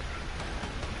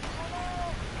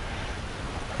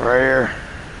right here.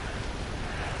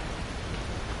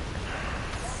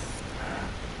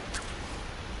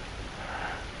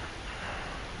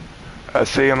 I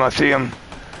see him, I see him.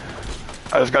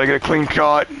 I just gotta get a clean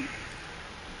shot.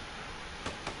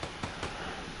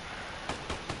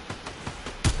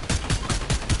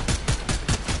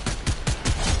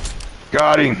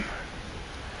 Got him.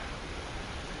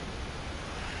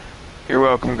 You're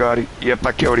welcome, got him. Yep,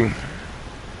 I killed him.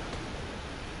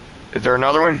 Is there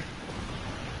another one?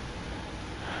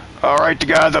 Alright, the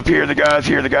guy's up here, the guy's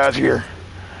here, the guy's here.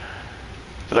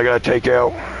 That I gotta take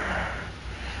out.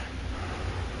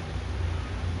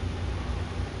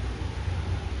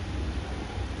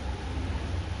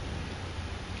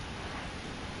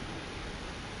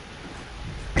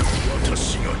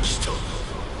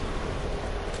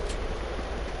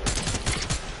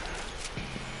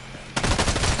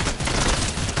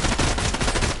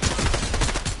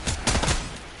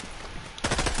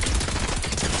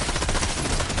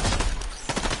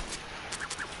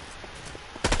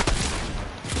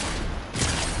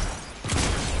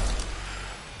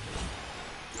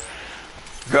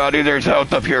 Gotti, there's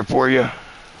health up here for you.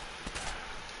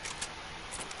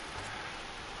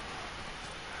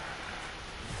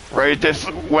 Right at this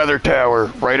weather tower,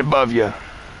 right above you.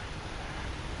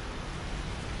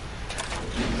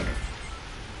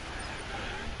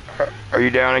 Are you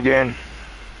down again?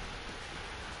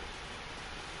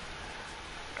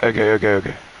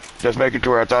 Okay. Just making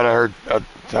sure. I thought I heard,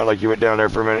 sounded like you went down there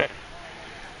for a minute.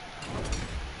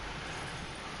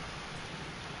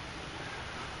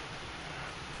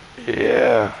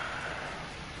 Yeah.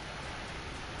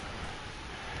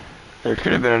 There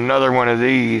could have been another one of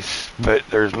these, but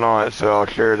there's not, so I'll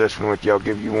share this one with you. I'll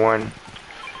give you one,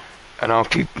 and I'll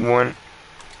keep one.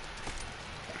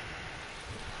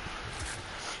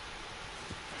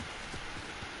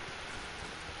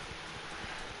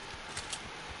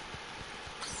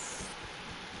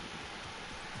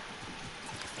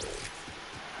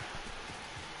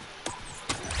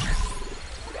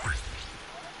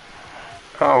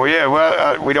 Oh yeah,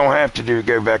 well we don't have to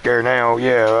go back there now.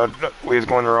 Yeah, we was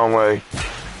going the wrong way.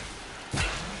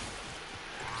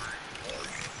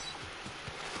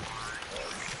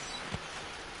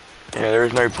 Yeah,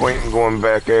 there's no point in going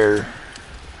back there.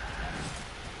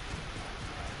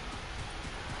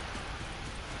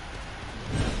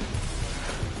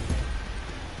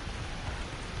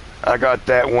 I got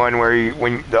that one where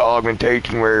when the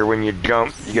augmentation where when you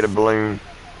jump you get a balloon.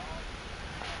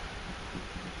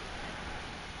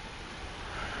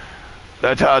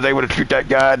 That's how they would have shoot that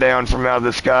guy down from out of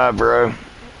the sky, bro.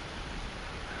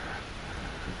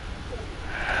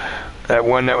 That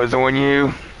one that was on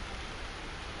you.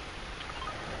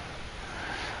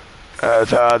 That's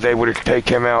how they would have take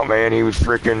him out, man. He was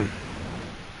freaking...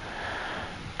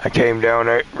 I came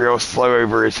down real slow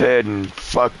over his head and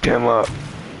fucked him up.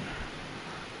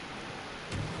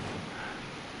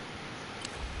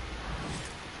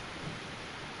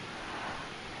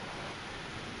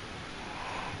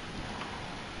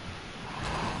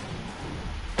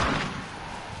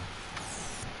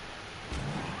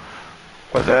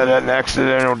 Was that an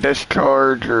accidental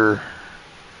discharge or?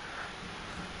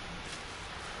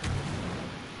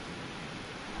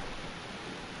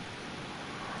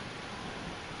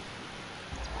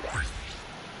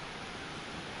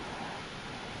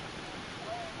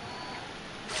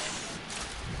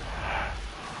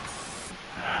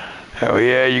 Hell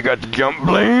yeah, you got the jump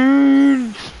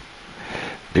balloons.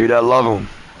 Dude, I love them.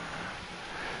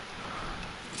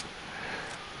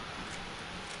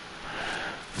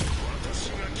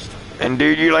 And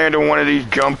dude, you land on one of these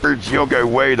jumpers, you'll go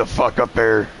way the fuck up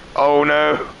there. Oh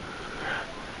no.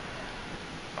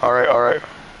 Alright.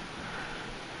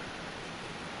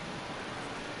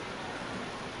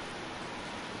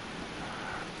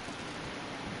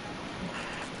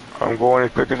 I'm going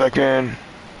as quick as I can.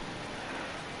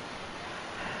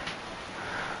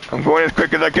 I'm going as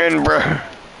quick as I can, bro.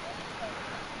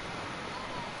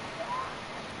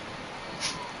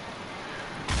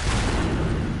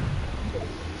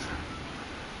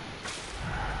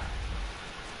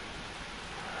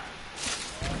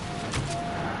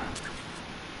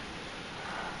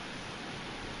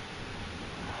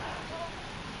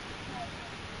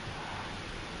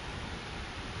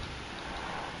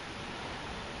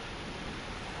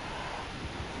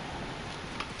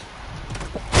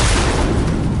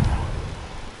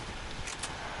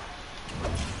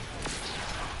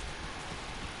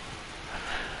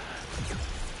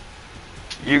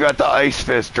 You got the ice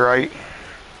fist, right?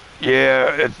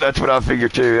 Yeah, that's what I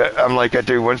figured too. I'm like that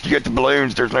too. Once you get the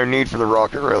balloons, there's no need for the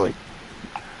rocket, really.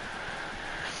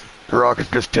 The rocket's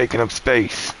just taking up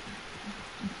space.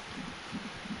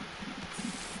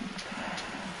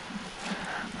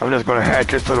 I'm just gonna hatch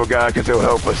this little guy because he'll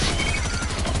help us.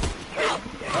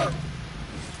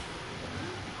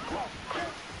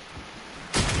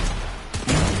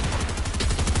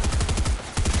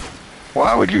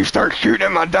 Why would you start shooting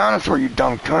at my dinosaur, you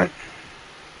dumb cunt?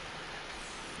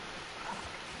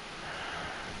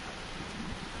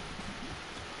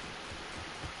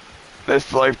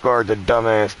 This lifeguard's a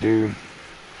dumbass, dude.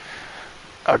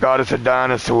 I got us a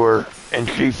dinosaur, and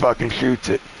she fucking shoots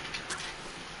it.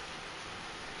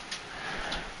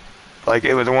 Like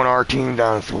it was one of our team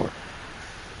dinosaur.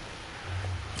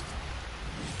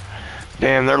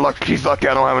 Damn, they're lucky. She's lucky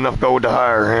I don't have enough gold to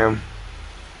hire him.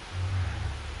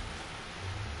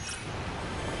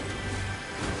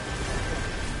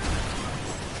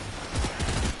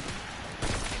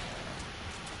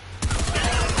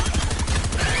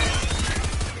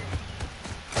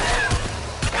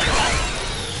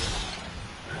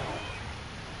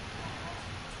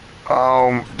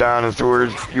 Oh,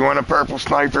 dinosaurs. You want a purple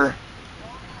sniper?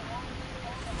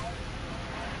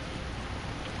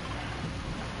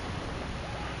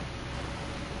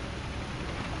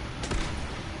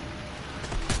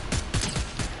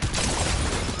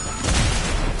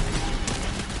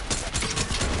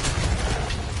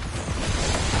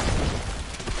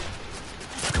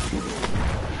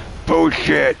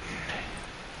 Bullshit.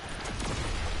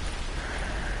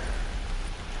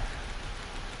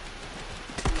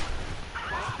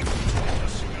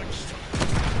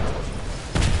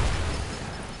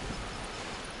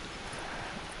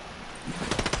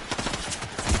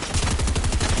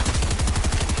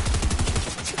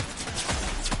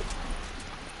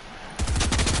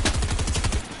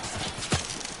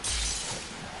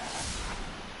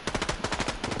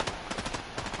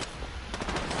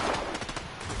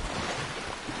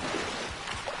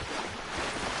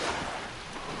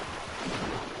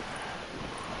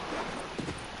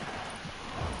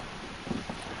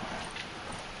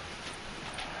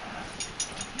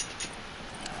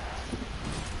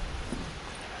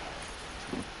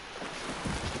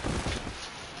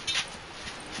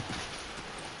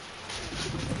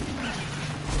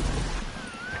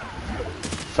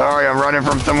 Sorry, I'm running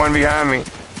from someone behind me.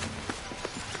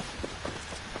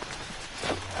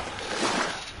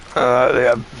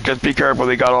 Yeah, just be careful,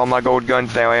 they got all my gold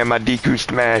guns now and my Tze-Keu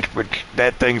smash, which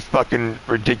that thing's fucking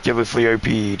ridiculously OP'd.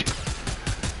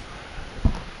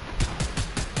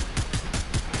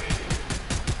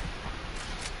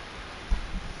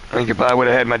 I think if I would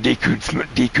have had my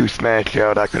Tze-Keu smash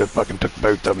out, I could have fucking took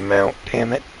both of them out.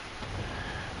 Damn it.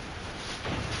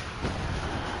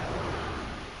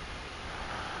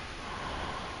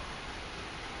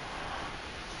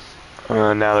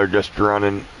 Now they're just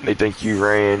running. They think you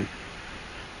ran.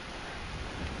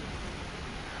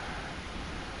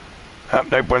 Oh,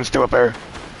 nope, one's still up there.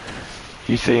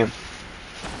 You see him.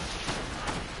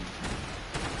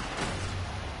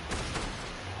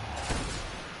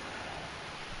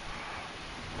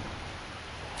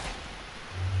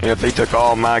 Yep, they took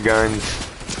all my guns.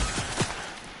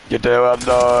 Get the hell out of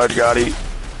Dodge,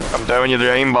 Gotti. I'm telling you,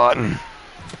 they're aimbotting.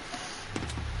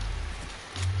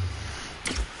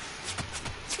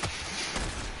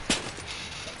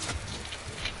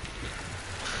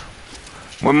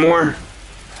 One more.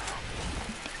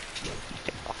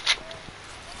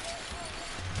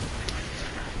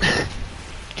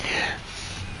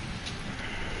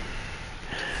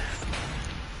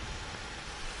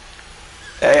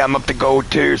 Hey, I'm up to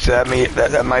gold too, so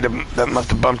that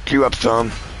must have bumped you up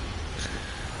some.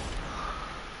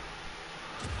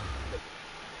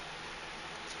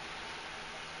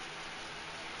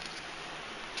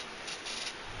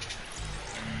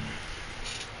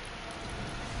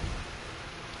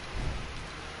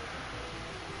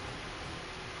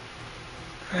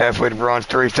 Halfway to bronze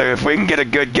 3, so if we can get a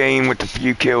good game with a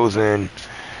few kills in,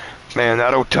 man,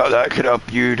 that could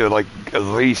up you to like at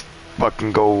least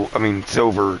fucking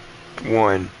silver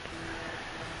 1.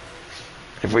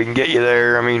 If we can get you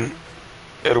there, I mean,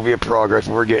 it'll be a progress.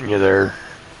 We're getting you there.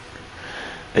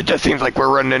 It just seems like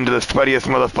we're running into the sweatiest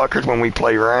motherfuckers when we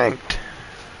play ranked.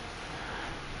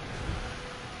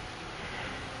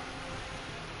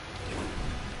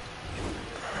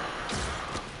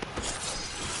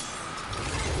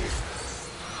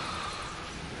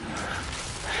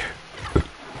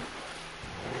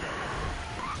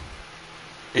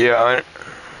 Yeah,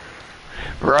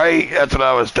 right? That's what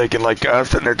I was thinking. Like, I was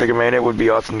sitting there thinking, man, it would be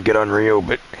awesome to get Unreal,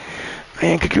 but,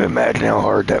 man, could you imagine how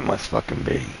hard that must fucking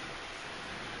be?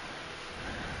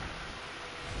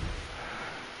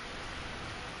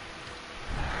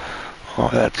 Oh,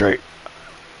 that's right.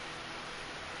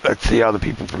 Let's see how the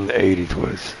people from the 80s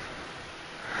was.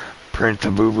 Prince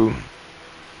of Boo Boo.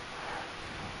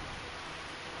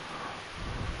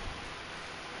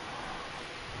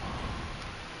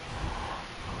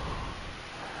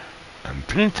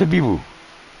 Prince of Boo.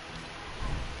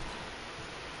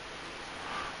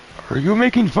 Are you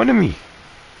making fun of me?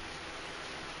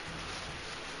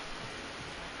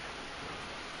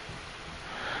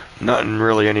 Nothing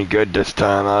really any good this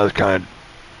time. I was kind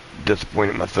of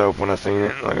disappointed myself when I seen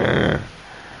it. Like, I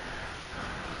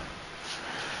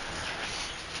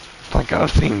think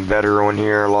I've seen better on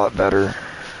here, a lot better.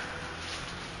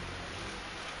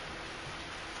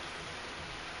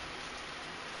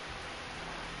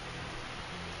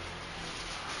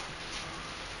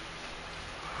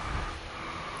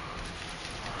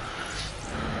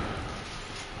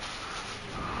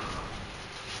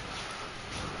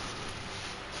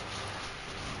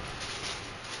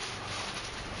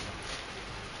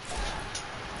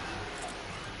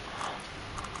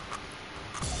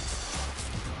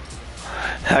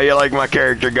 How you like my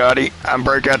character, Gotti? I'm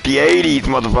break out the 80s,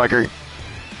 motherfucker.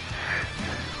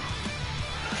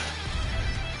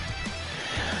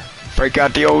 Break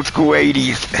out the old school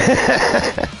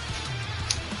 80s.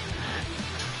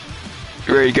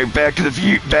 You ready to go back to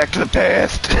the back to the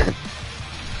past?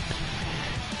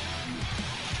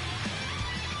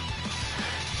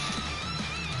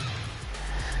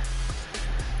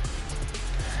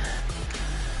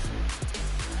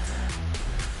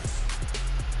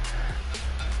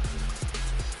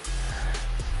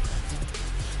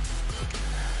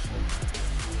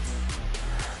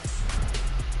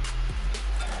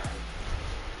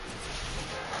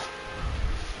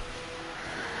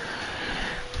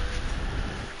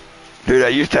 Dude, I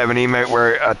used to have an emote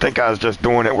where I think I was just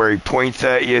doing it where he points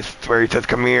at you, where he says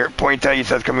come here, points at you,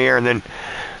 says come here, and then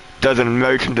does an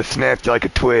motion to snap you like a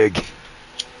twig.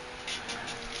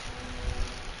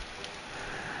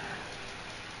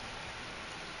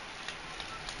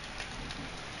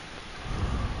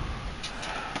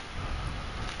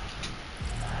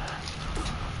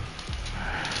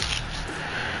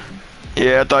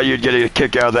 Yeah, I thought you'd get a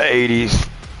kick out of the 80s.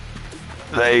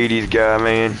 The 80s guy,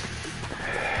 man.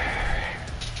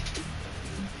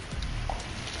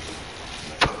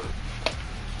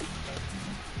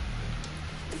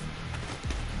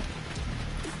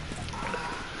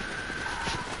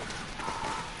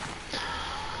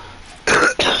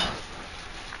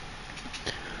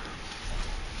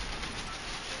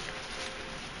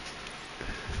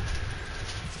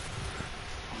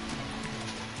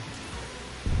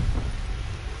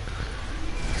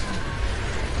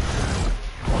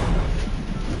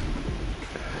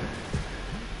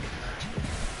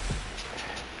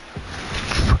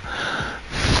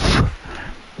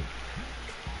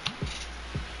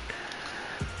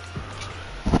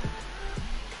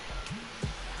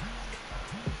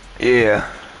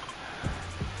 Yeah.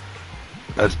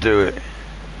 Let's do it.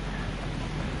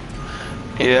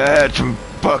 Yeah, I had some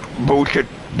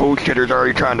bullshitters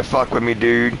already trying to fuck with me,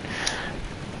 dude.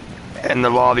 In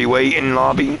the lobby, waiting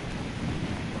lobby.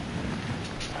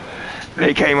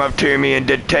 They came up to me and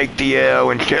did take the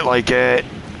L and shit like that.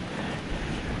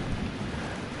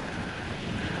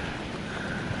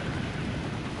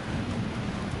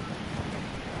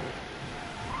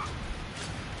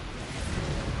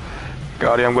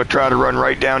 Gotti, I'm gonna try to run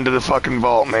right down to the fucking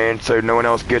vault, man, so no one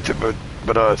else gets it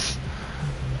but us.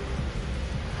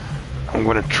 I'm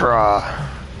gonna try.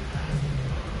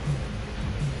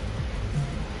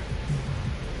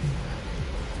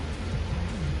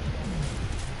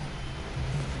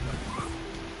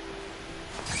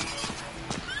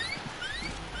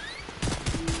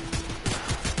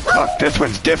 Fuck, this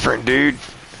one's different, dude.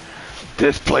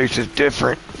 This place is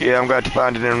different. Yeah, I'm going to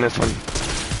find it in this one.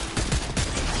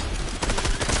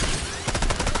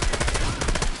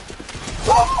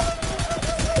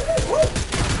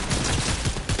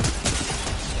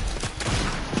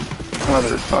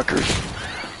 Motherfuckers.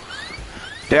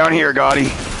 Down here, Gotti.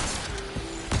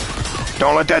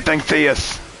 Don't let that thing see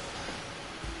us.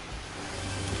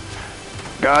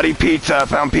 Gotti, pizza. I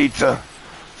found pizza.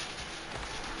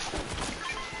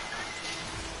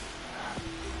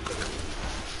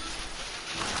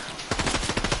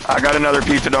 I got another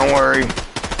pizza, don't worry.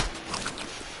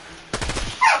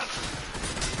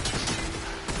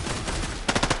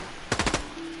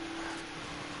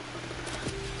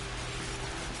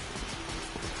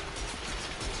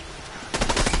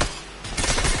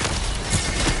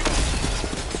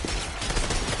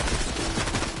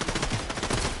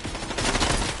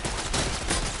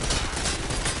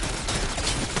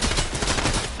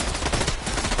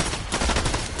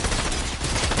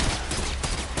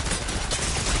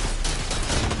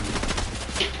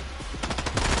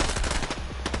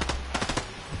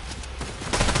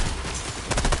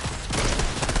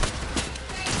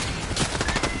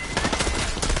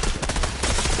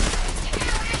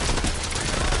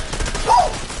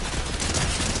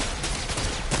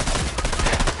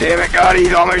 Damn it, God,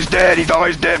 he's almost dead. He's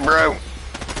almost dead, bro.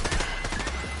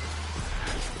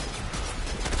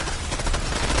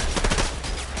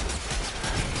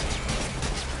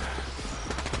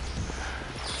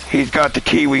 He's got the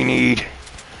key we need.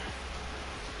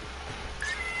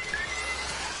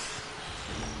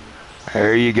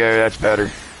 There you go, that's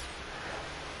better.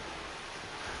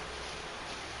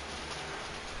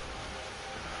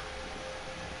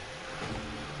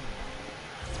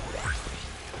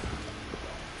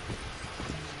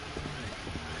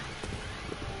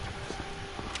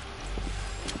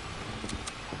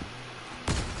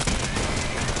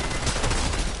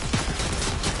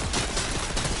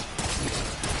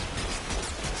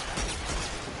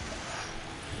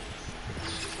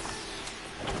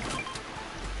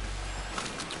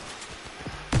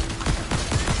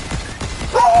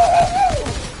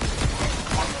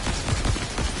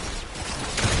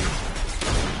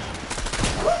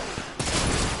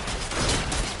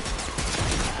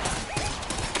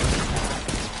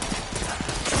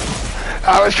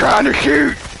 I was trying to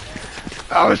shoot.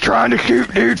 I was trying to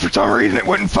shoot, dude. For some reason, it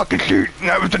wouldn't fucking shoot. And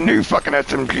that was the new fucking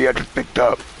SMG I just picked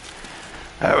up.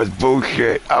 That was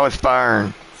bullshit. I was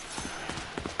firing.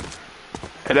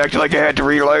 It acted like I had to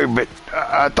reload, but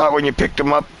I thought when you picked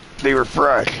them up, they were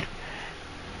fresh.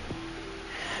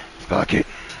 Fuck it.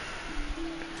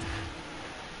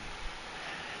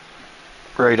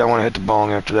 Right, I want to hit the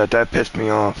bong after that. That pissed me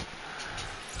off.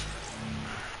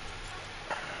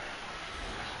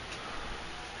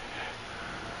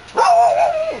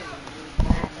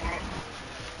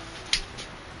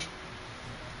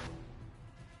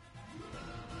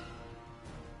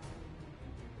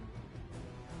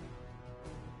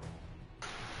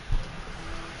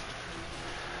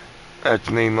 That's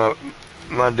me, my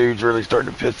dude's really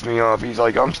starting to piss me off. He's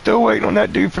like, I'm still waiting on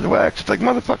that dude for the wax. It's like,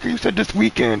 motherfucker, you said this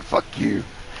weekend. Fuck you.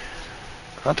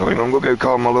 I told him I'm gonna go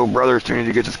call my little brother as soon as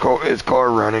he gets his car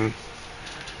running.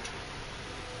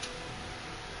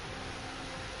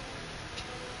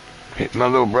 My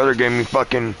little brother gave me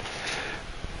fucking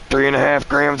 3.5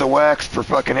 grams of wax for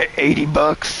fucking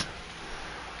 $80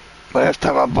 last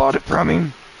time I bought it from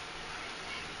him.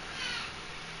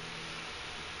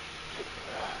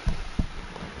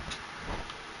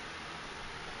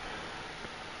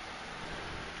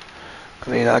 I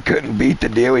mean, I couldn't beat the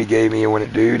deal he gave me on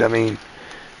it, dude. I mean,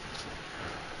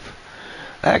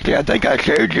 actually, I think I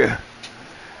showed you.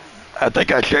 I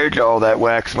think I showed you all that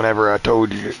wax whenever I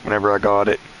told you, whenever I got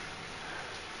it.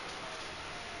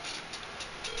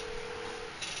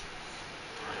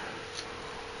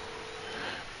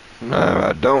 No,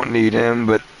 I don't need him,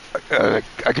 but I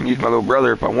can use my little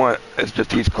brother if I want. It's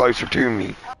just he's closer to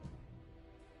me.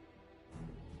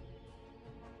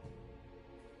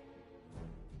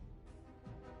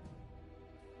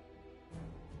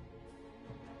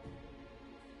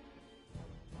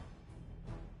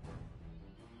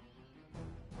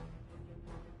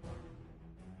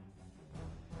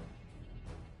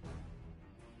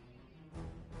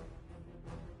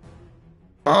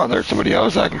 Oh, there's somebody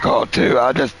else I can call too.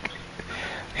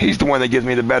 He's the one that gives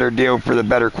me the better deal for the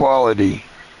better quality.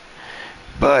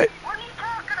 But what are you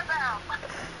talking about?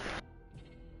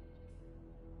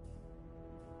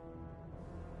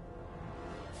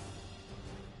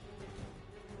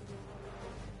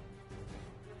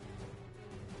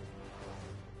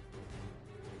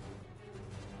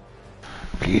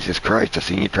 Jesus Christ, I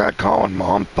seen you tried calling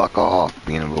Mom. Fuck off,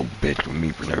 being a little bitch with me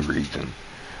for no reason.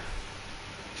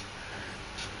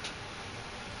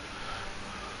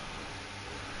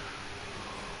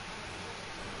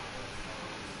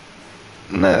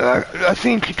 No, I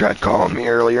seen she tried calling me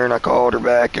earlier, and I called her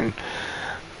back, and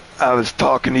I was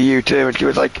talking to you too, and she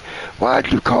was like,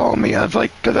 why'd you call me? I was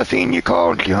like, because I seen you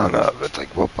call, and she hung up. It's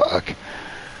like, well, fuck.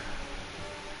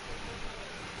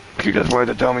 She just wanted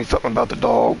to tell me something about the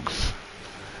dogs.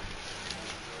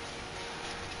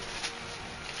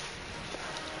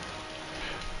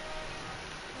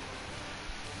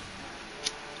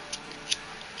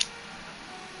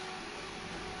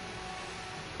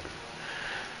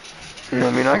 I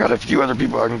mean, I got a few other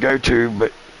people I can go to,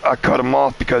 but I cut them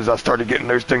off because I started getting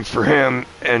those things for him,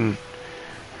 and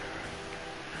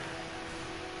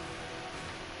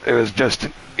it was just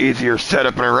an easier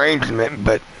setup and arrangement,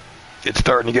 but it's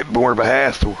starting to get more of a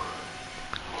hassle.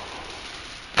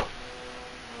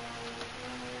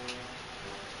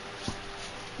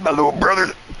 My little brother,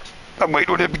 I'm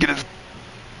waiting on him to get his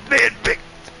van fixed.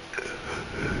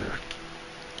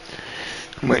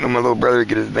 I'm waiting on my little brother to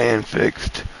get his van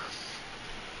fixed.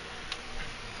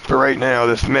 For right now,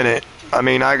 this minute, I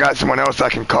mean, I got someone else I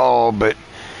can call, but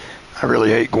I really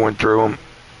hate going through them.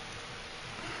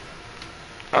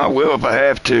 I will if I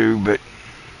have to, but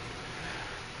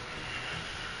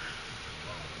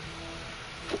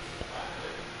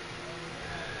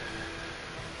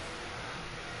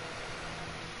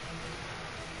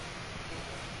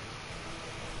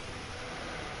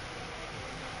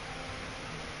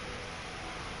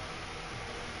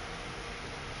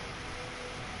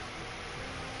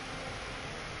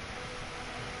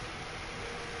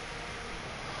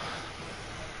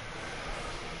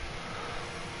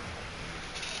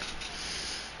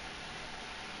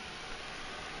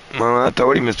Well, I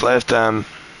told him this last time.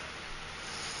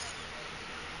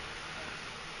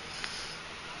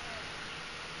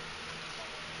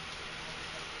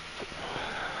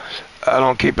 I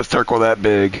don't keep a circle that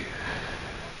big.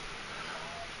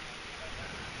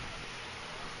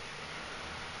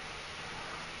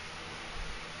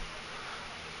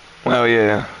 Well,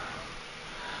 yeah.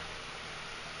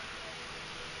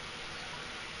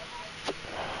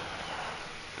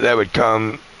 That would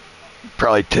come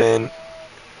probably 10.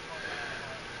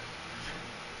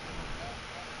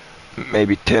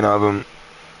 Maybe 10 of them.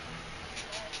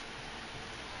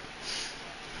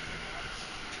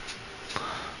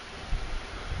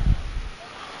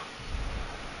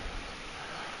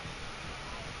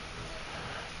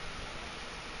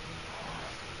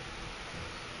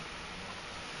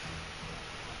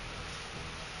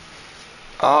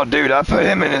 Oh, dude, I put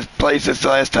him in his place this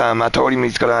last time. I told him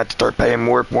he's gonna have to start paying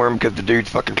more for him because the dude's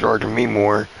fucking charging me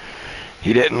more.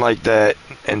 He didn't like that,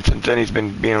 and since then he's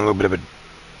been being a little bit of a.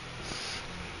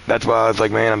 That's why I was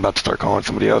like, man, I'm about to start calling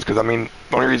somebody else because I mean,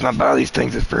 the only reason I buy these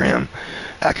things is for him.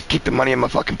 I could keep the money in my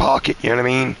fucking pocket, you know what I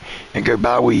mean, and go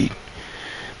buy weed.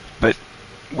 But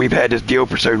we've had this deal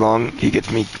for so long. He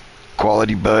gets me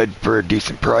quality bud for a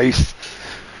decent price,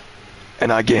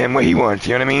 and I get him what he wants.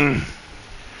 You know what I mean?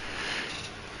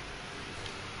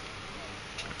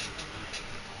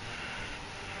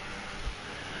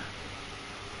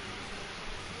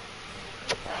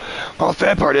 Well, the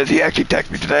sad part is he actually texted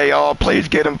me today, oh, please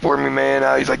get him for me,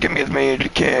 man. He's like, get me as many as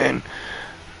you can.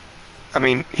 I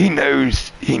mean, he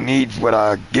knows he needs what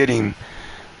I get him,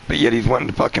 but yet he's wanting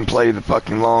to fucking play the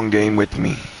fucking long game with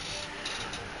me.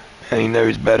 And he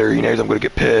knows better. He knows I'm going to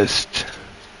get pissed.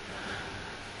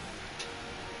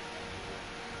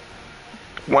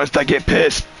 Once I get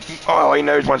pissed, oh, he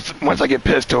knows once I get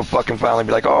pissed, he'll fucking finally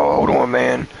be like, oh, hold on,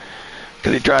 man.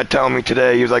 Because he tried telling me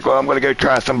today, he was like, well, I'm going to go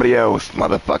try somebody else,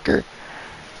 motherfucker.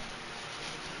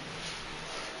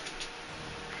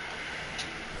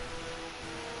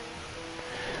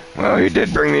 Well, he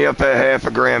did bring me up at half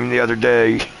a gram the other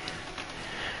day.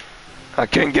 I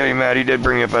can't get him mad, he did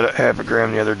bring me up at half a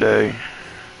gram the other day.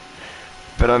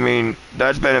 But I mean,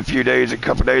 that's been a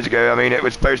couple days ago. I mean, it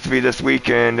was supposed to be this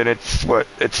weekend, and it's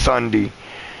Sunday.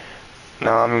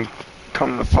 No, I mean,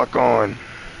 come the fuck on.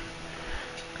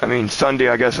 I mean, Sunday,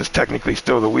 I guess, is technically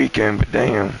still the weekend, but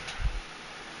damn.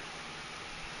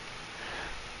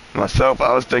 Myself,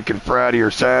 I was thinking Friday or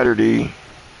Saturday.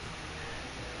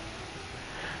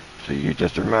 So you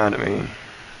just reminded me.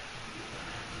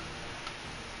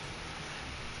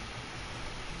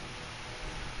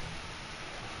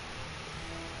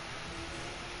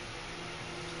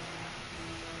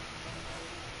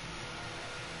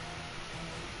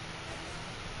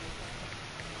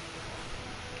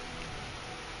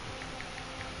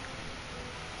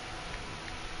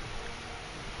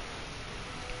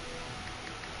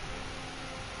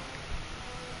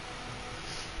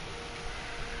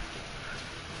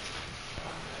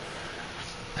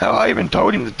 Hell, I even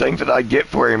told him the things that I get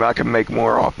for him, I can make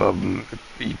more off of him.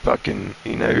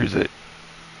 He knows it.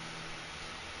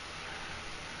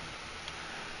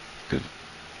 Cause,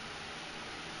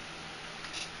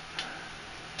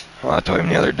 well, I told him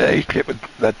the other day,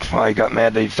 that's why he got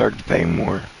mad that he started to pay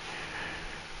more.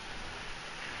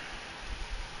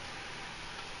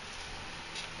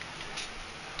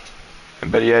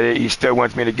 But he still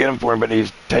wants me to get him for him, but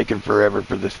he's taking forever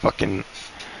for this fucking.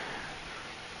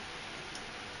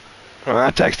 Well,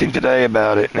 I texted him today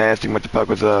about it and asked him what the fuck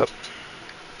was up.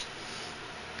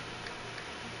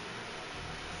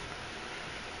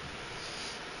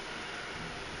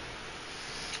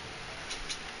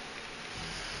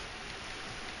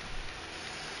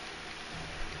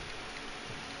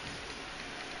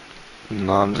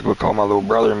 No, I'm just gonna call my little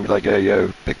brother and be like, hey,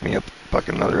 yo, pick me up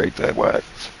fucking another 8 that wax.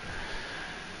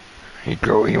 He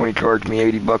only charged me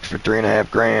 $80 for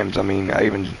 3.5 grams. I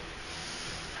mean,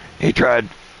 he tried.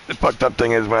 The fucked up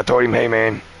thing is when I told him, hey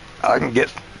man, I can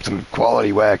get some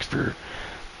quality wax for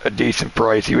a decent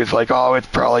price. He was like, oh, it's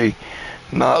probably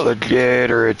not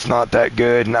legit or it's not that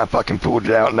good. And I fucking pulled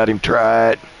it out and let him try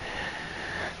it.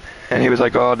 And he was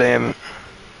like, oh, damn.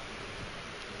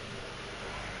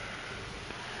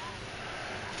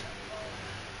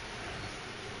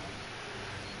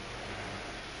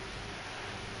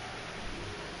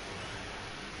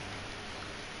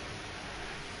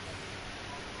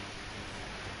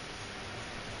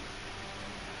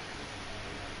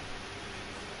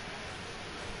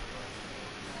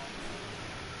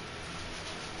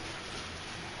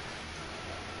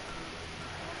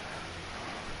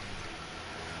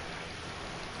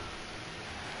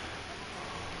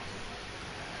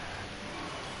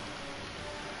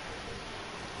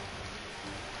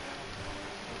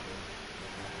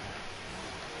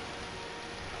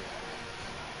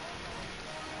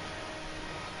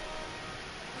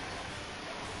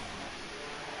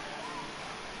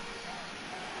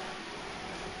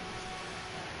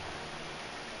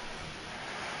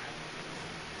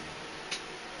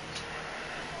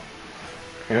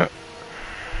 Yep.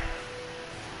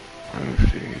 Let me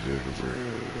see.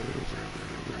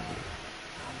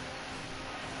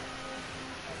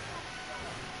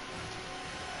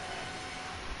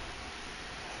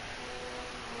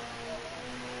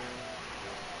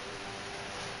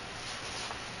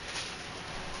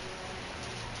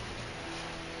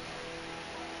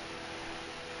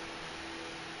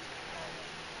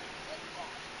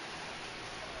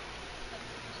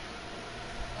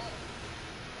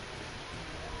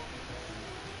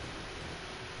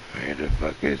 Where the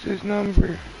fuck is his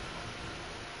number?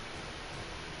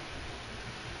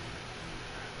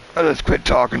 I just quit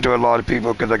talking to a lot of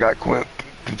people because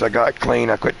since I got clean.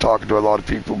 I quit talking to a lot of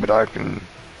people, but I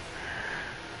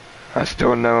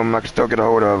still know them. I can still get a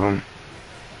hold of them.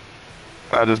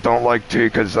 I just don't like to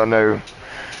because I know.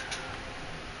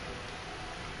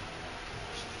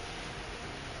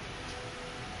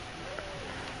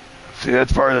 See,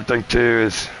 that's part of the thing too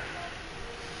is.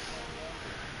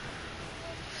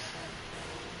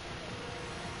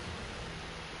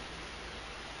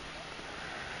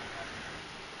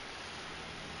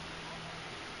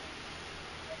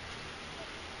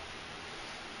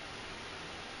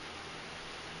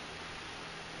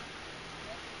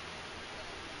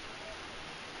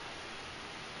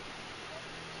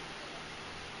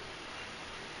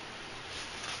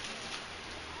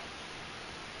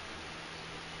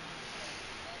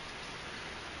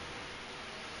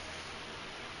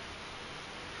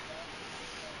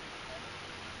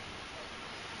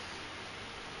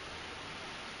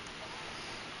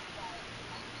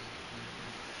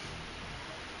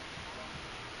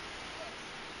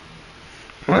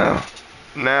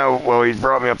 Well, he's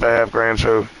brought me up to $5 grand,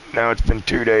 so now it's been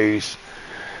 2 days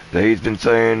that he's been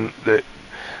saying that.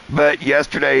 But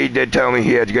yesterday he did tell me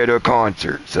he had to go to a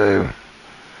concert, so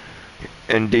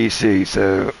in DC,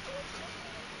 so.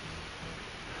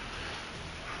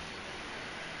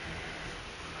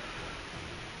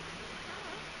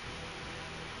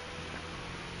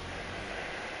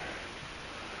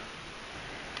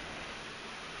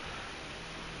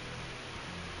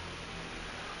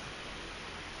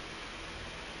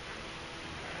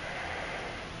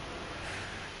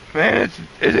 Man,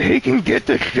 he can get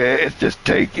the shit. It's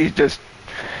just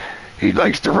he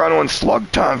likes to run on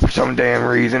slug time for some damn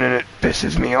reason, and it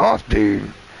pisses me off, dude.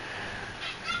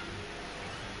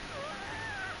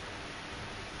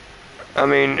 I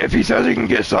mean, if he says he can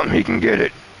get something, he can get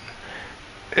it.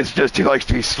 It's just he likes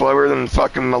to be slower than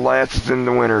fucking molasses in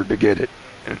the winter to get it.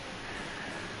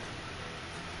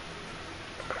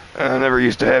 I never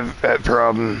used to have that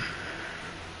problem.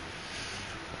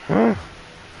 Huh?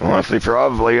 Honestly,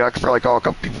 probably. I could probably call a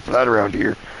couple people for that around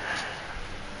here.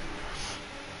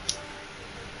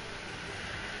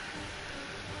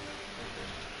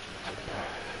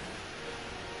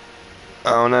 I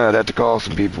don't know. I'd have to call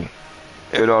some people.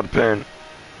 It would all depend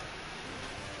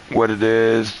what it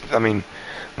is. I mean,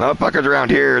 motherfuckers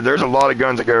around here, there's a lot of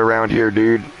guns that go around here,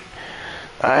 dude.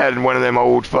 I had one of them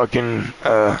old fucking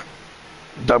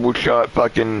double shot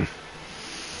fucking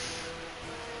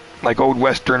like old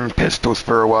Western pistols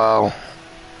for a while.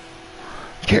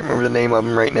 Can't remember the name of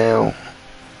them right now.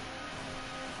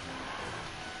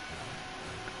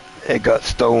 It got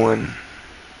stolen.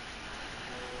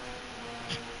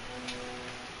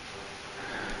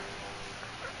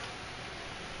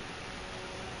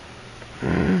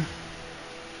 Let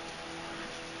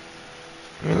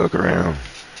me look around.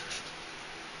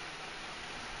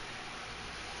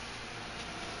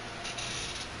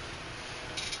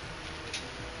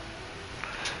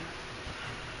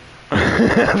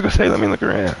 I was gonna say, let me look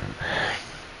around.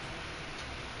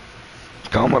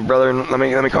 Call my brother. Let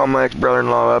me call my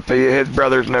ex-brother-in-law up. His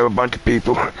brothers know a bunch of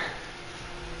people.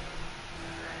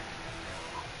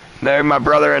 No, my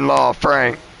brother-in-law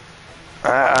Frank.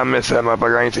 I miss that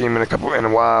motherfucker. I ain't seen him in a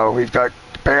while.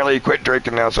 Apparently he quit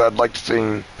drinking now, so I'd like to see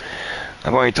him.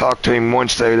 I've only talked to him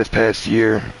once though this past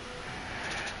year.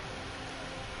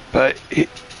 But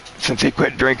since he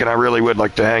quit drinking, I really would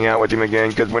like to hang out with him again,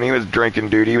 because when he was drinking,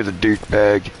 dude, he was a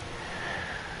douchebag.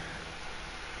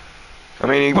 I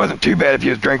mean, he wasn't too bad if you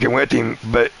was drinking with him,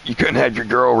 but you couldn't have your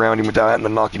girl around him without having to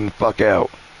knock him the fuck out.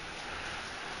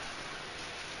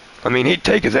 I mean, he'd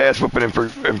take his ass whooping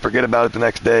and forget about it the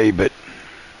next day, but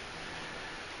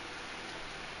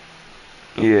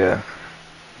yeah,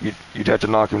 you'd have to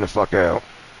knock him the fuck out.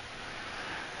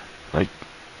 Like,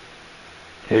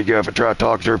 here you go, if I try to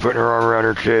talk to her, putting her arm around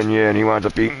her chin, yeah, and he winds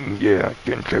up getting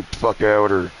choked the fuck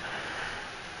out, or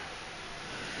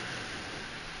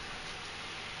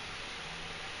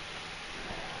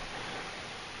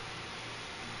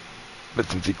but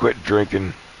since he quit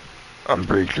drinking, I'm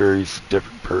pretty sure he's a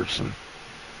different person.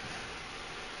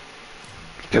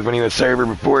 Because when he was sober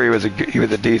before, he was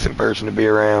a decent person to be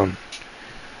around.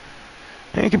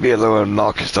 And he can be a little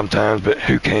obnoxious sometimes, but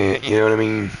who can't? You know what I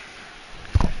mean?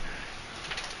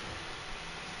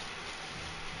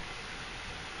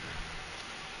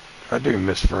 I do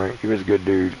miss Frank. He was a good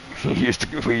dude. He used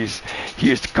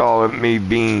to call me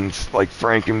Beans, like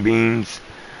Frank and Beans.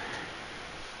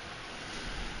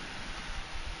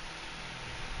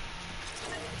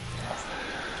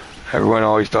 Everyone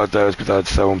always thought that was because I'd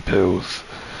sell him pills.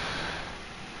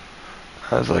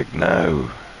 I was like, no.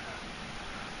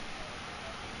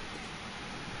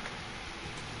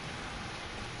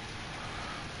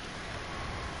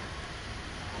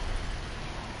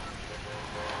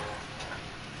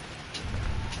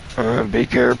 Be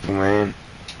careful, man.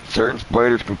 Certain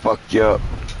spiders can fuck you up.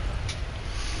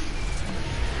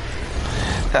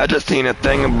 I just seen a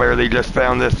thing where they just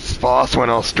found this fossil in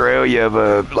Australia of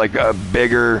a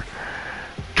bigger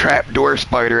trapdoor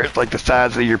spider. It's like the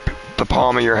size of the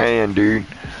palm of your hand, dude.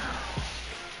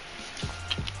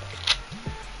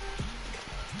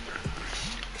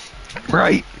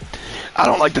 Right? I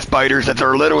don't like the spiders that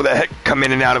are little that come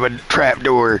in and out of a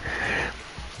trapdoor.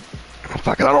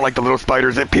 Fuck it, I don't like the little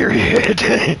spiders, period.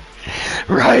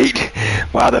 Right?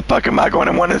 Why the fuck am I going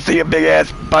to want to see a big ass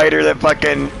spider that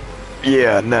fucking...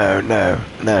 Yeah, no.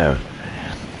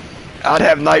 I'd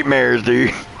have nightmares,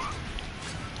 dude.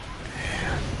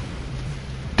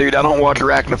 Dude, I don't watch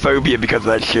Arachnophobia because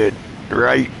of that shit.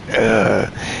 Right?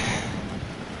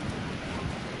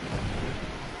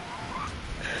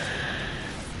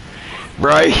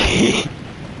 Right?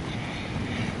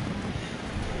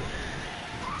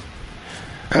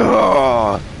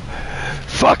 Oh,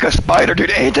 fuck a spider, dude.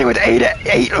 Anything with eight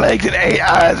legs and 8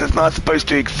 eyes is not supposed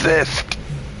to exist.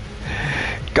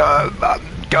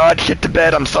 God, shit to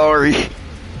bed. I'm sorry.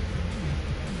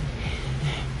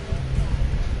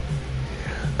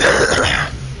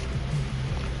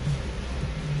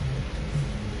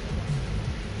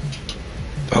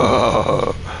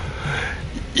 Oh,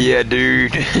 yeah,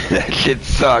 dude. That shit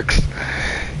sucks.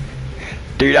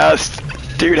 Dude,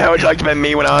 how would you like to have been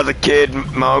me when I was a kid?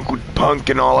 My Uncle Punk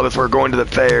and all of us were going to the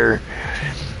fair,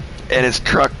 and his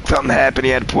truck, something happened,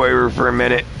 he had to pull over for a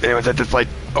minute, and it was at this, like,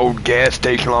 old gas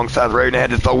station alongside the road, and it had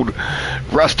this old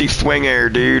rusty swing air,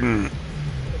 dude, and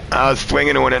I was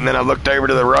swinging on it, and then I looked over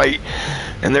to the right,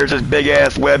 and there's this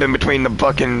big-ass web in between the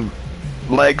fucking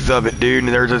legs of it, dude,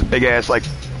 and there's this big-ass, like,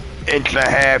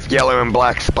 1.5 inch yellow and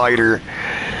black spider.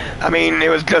 I mean, it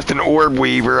was just an orb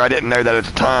weaver. I didn't know that at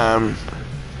the time.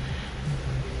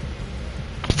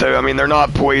 So, I mean, they're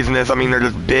not poisonous. I mean, they're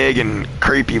just big and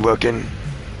creepy looking.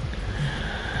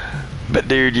 But,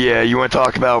 dude, yeah, you want to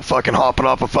talk about fucking hopping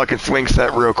off a fucking swing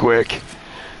set real quick.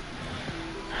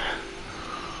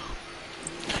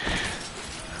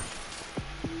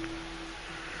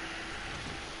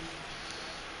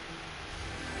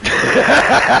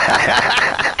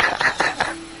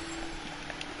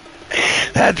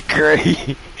 That's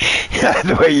great.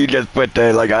 The way you just put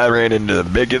that, like, I ran into the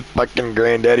biggest fucking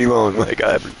granddaddy long like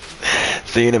I've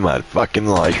seen in my fucking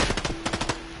life.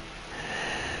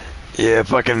 Yeah,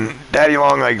 fucking daddy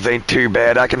long legs ain't too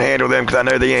bad. I can handle them because I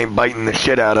know they ain't biting the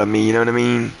shit out of me, you know what I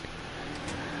mean?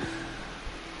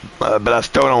 But I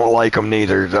still don't like them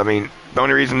neither. I mean, the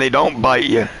only reason they don't bite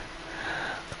you...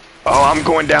 Oh, I'm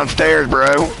going downstairs,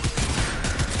 bro.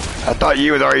 I thought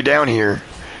you was already down here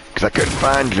because I couldn't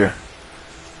find you.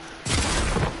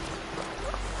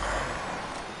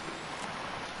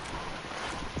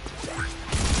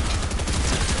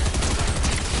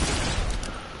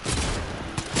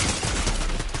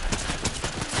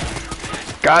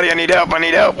 Got it, I need help,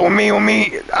 on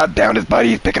me. I downed his buddy,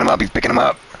 he's picking him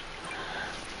up,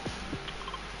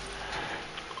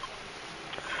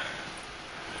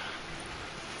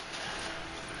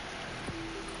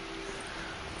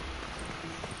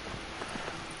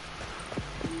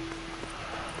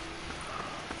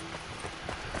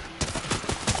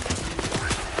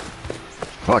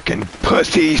 Fucking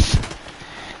pussies.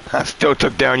 I still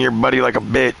took down your buddy like a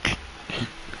bitch.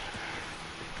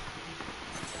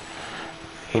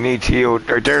 He needs healed.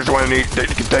 Right there's the one that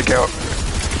you can take out.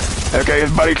 Okay,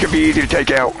 his buddy could be easy to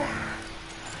take out.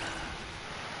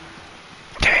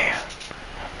 Damn.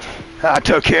 I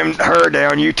took her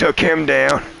down, you took him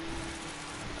down.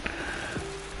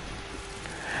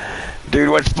 Dude,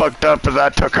 what's fucked up is I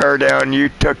took her down, you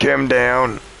took him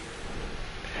down.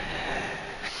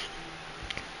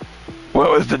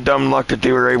 What was the dumb luck that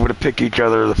they were able to pick each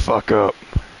other the fuck up?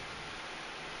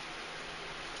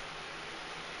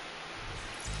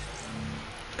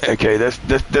 Okay, this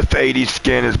 80s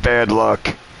skin is bad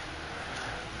luck.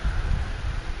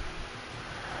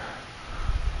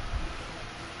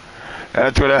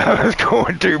 That's what I was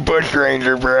going to, Bush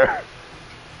Ranger, bro.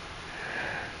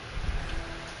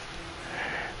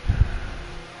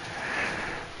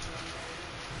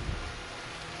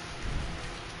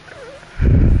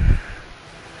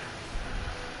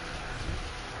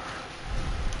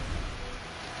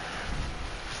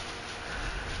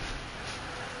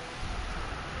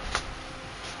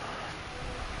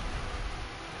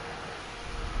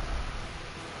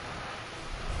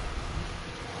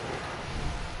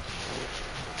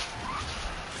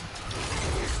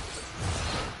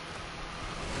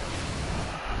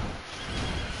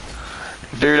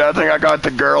 Dude, I think I got the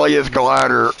girliest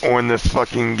glider on this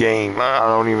fucking game.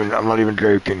 I'm not even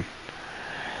joking.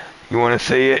 You wanna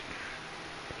see it?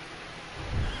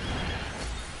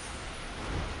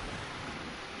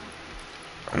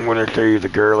 I'm gonna show you the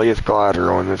girliest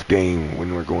glider on this game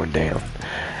when we're going down.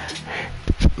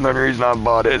 The only reason I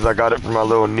bought it is I got it for my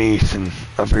little niece, and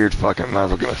I figured fucking might as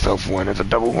well get myself one. It's a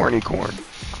double hornycorn.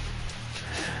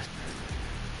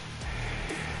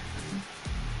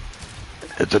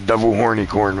 It's a double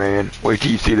hornycorn, man. Wait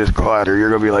till you see this glider. You're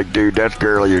gonna be like, dude, that's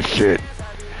girly as shit.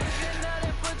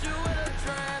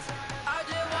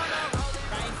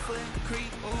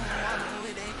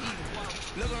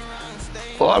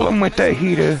 Follow him with that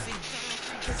heater.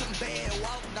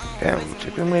 Yeah,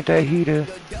 took him with that heater.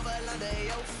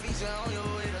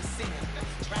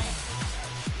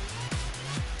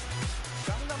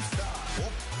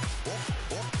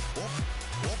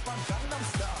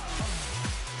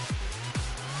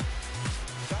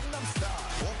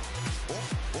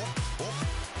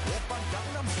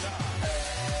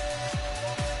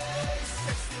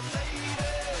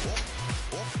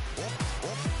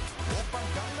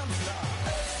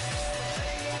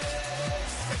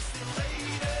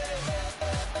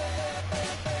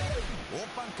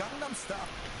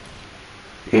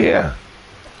 Yeah.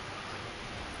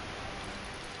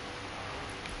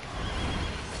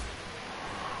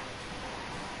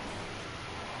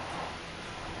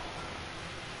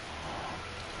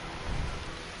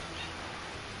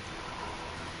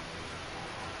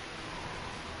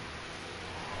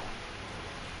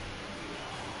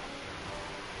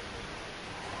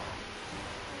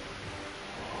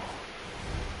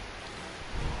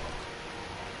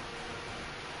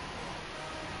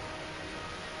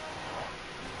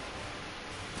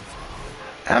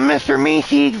 I'm Mr.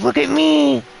 Macy's, look at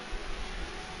me!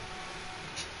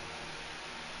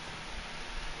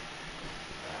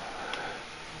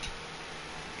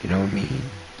 You know what I mean?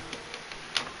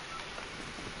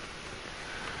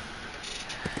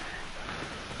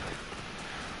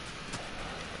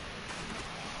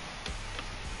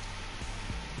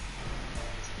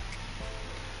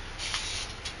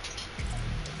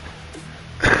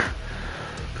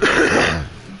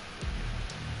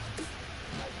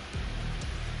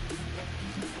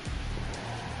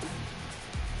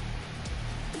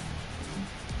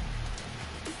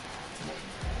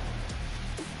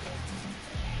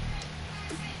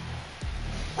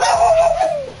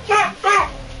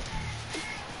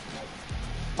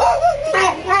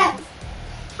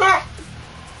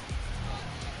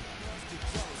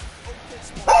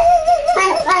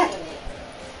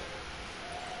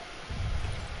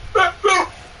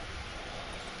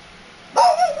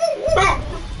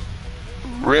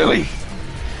 Really?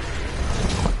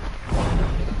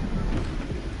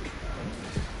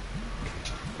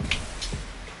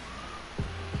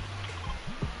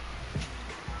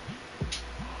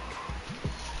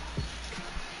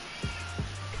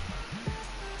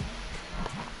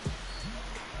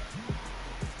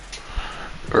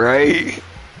 Right?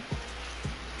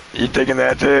 You thinking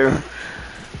that too?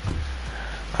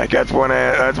 Like that's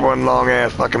one long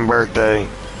ass fucking birthday.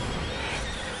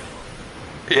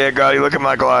 Yeah, Gotti, look at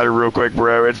my glider real quick,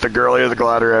 bro. It's the girliest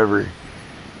glider ever.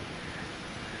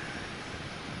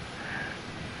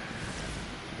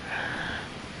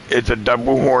 It's a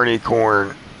double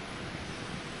hornycorn.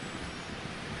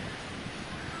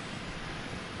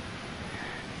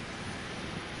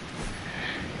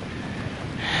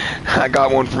 I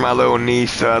got one for my little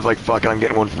niece, so I was like, fuck it, I'm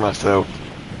getting one for myself.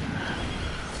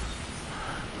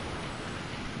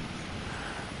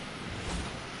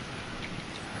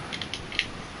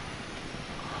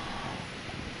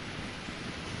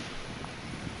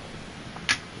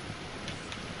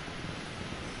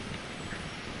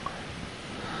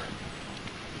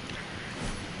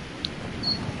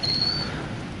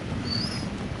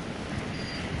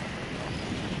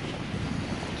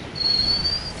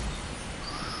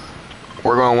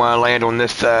 We're going to want to land on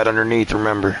this side underneath,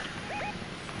 remember.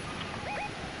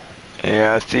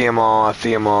 Yeah, I see them all, I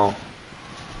see them all.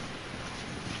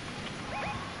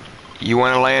 You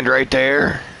want to land right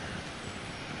there?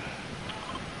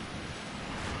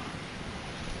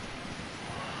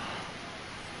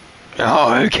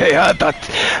 Oh, okay. I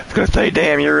was gonna say,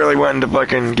 damn, you're really wanting to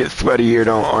fucking get sweaty here,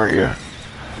 aren't you?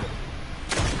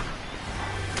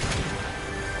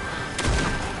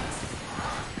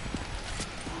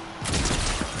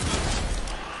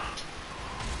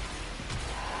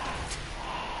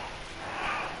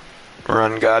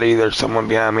 Run, Gotti. There's someone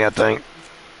behind me, I think.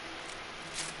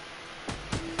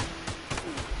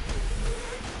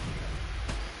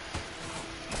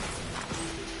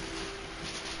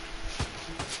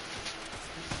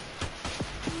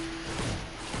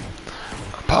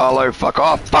 Apollo, fuck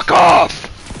off! Fuck off!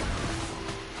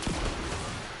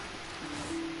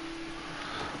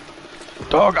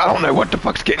 Dog, I don't know what the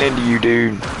fuck's getting into you,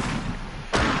 dude.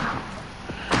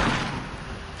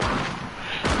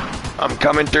 I'm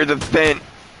coming through the vent.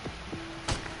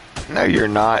 No, you're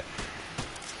not.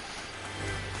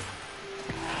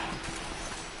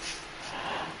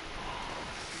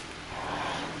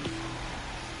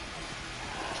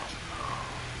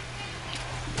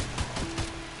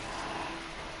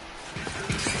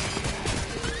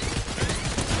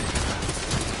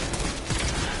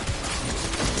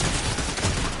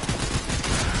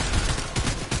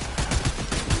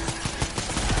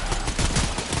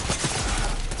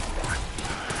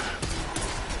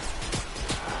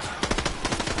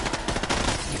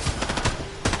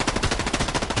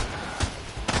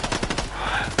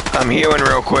 I'm healing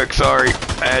real quick, sorry.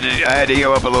 I had to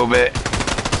heal up a little bit.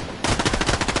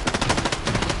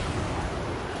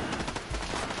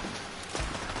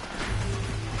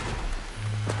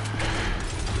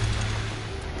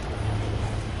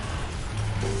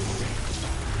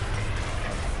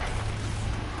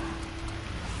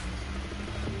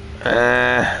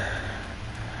 I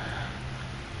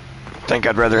think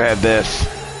I'd rather have this.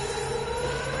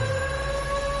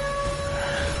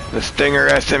 The Stinger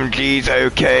SMG's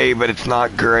okay, but it's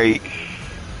not great.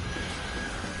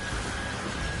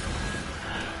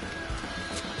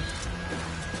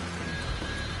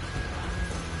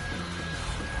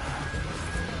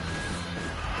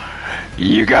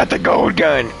 You got the gold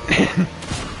gun.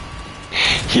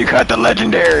 You got the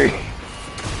legendary.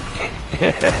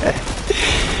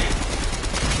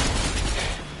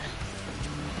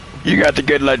 You got the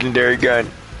good legendary gun.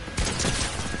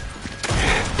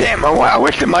 Damn, I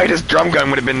wish the Midas drum gun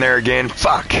would have been there again.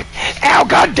 Fuck. Ow,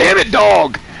 god damn it,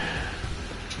 dog!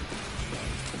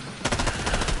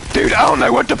 Dude, I don't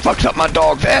know what the fuck's up my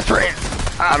dog's ass right.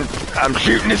 I'm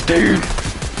shooting this dude.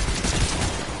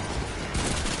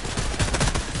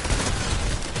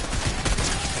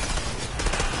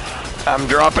 I'm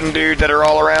dropping dudes that are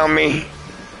all around me.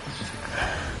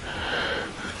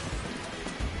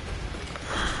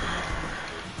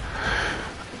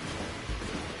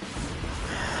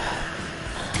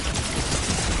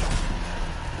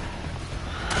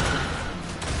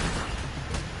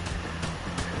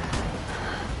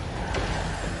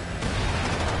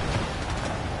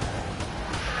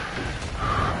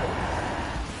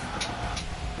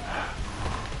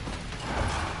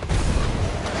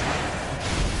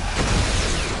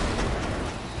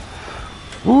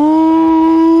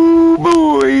 Ooh,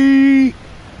 boy!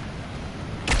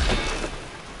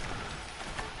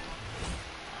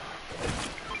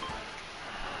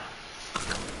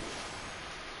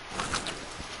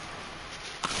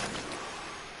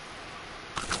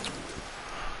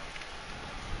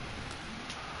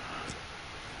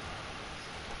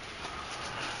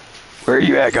 Where are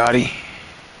you at, Gotti?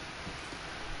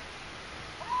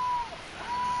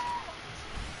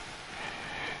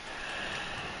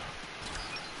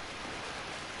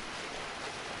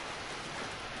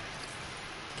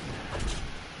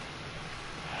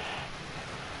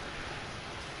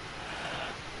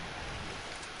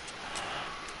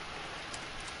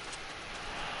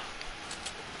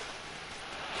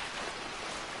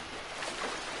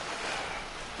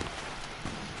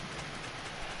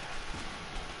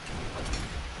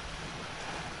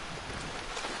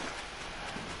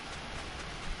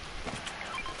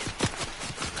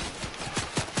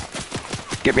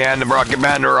 Get behind the rock, get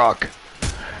behind the rock.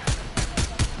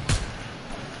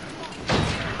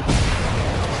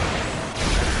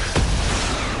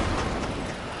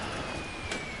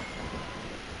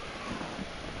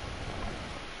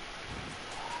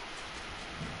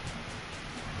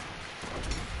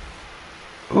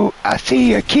 Ooh, I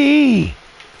see a key.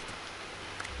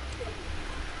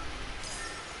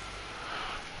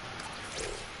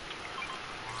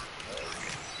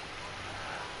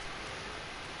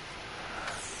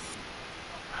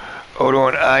 Hold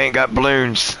on, I ain't got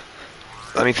balloons.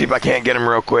 Let me see if I can't get them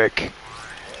real quick.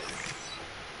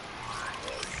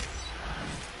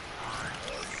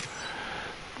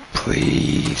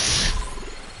 Please.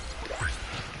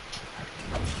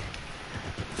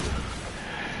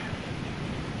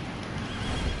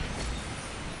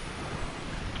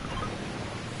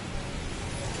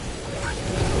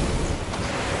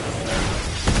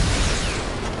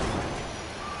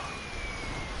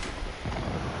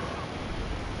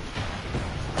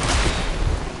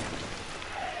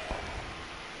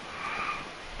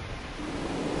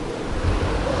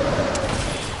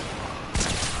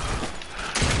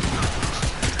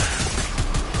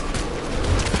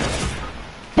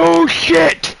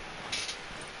 shit!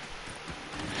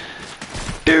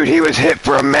 Dude, he was hit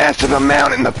for a massive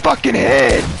amount in the fucking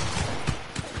head.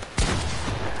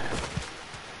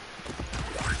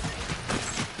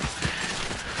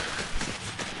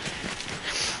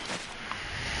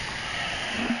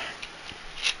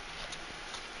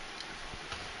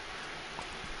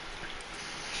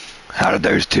 How did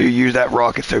those two use that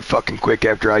rocket so fucking quick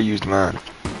after I used mine?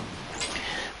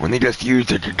 When they just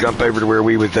used it to jump over to where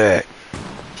we was at.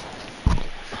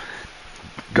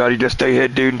 God, you just stay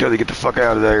hid, dude, until they get the fuck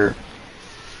out of there.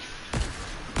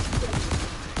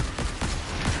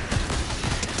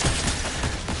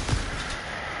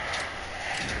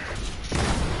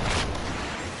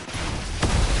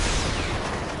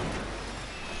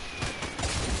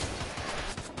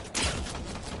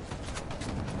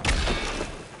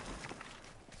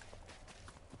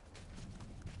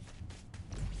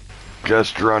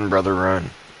 Just run, brother, run.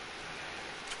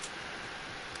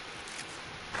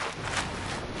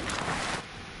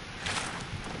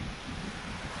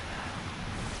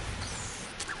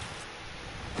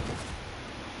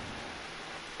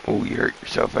 Oh, you hurt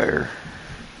yourself there.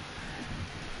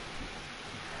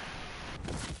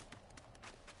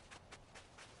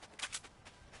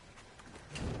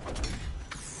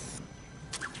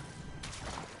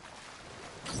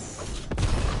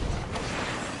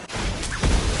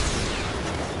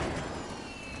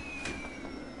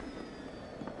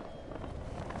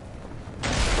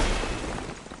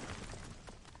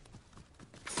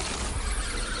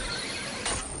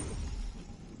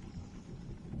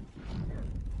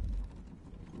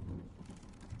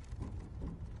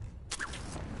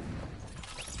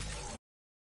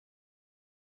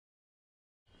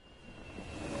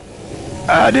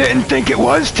 I didn't think it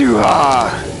was too high.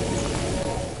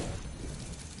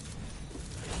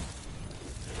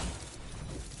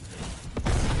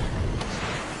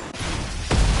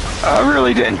 I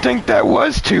really didn't think that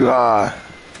was too high.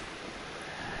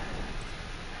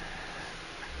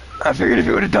 I figured if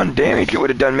it would have done damage, it would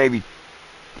have done maybe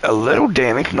a little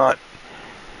damage, not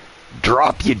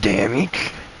drop you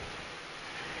damage.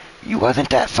 You wasn't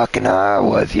that fucking high,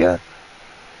 was ya?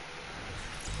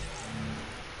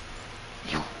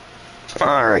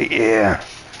 Alright, yeah.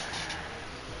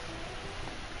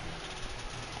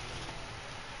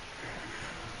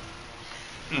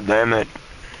 Damn it.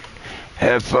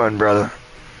 Have fun, brother.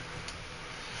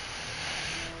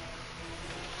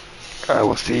 I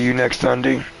will see you next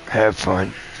Sunday. Have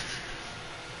fun.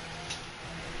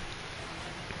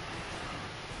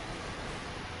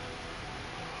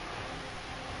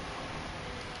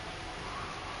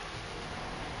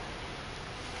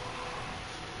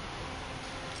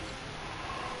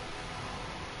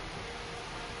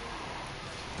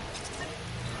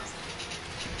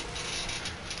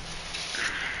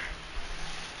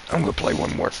 I'm gonna play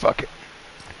one more, fuck it.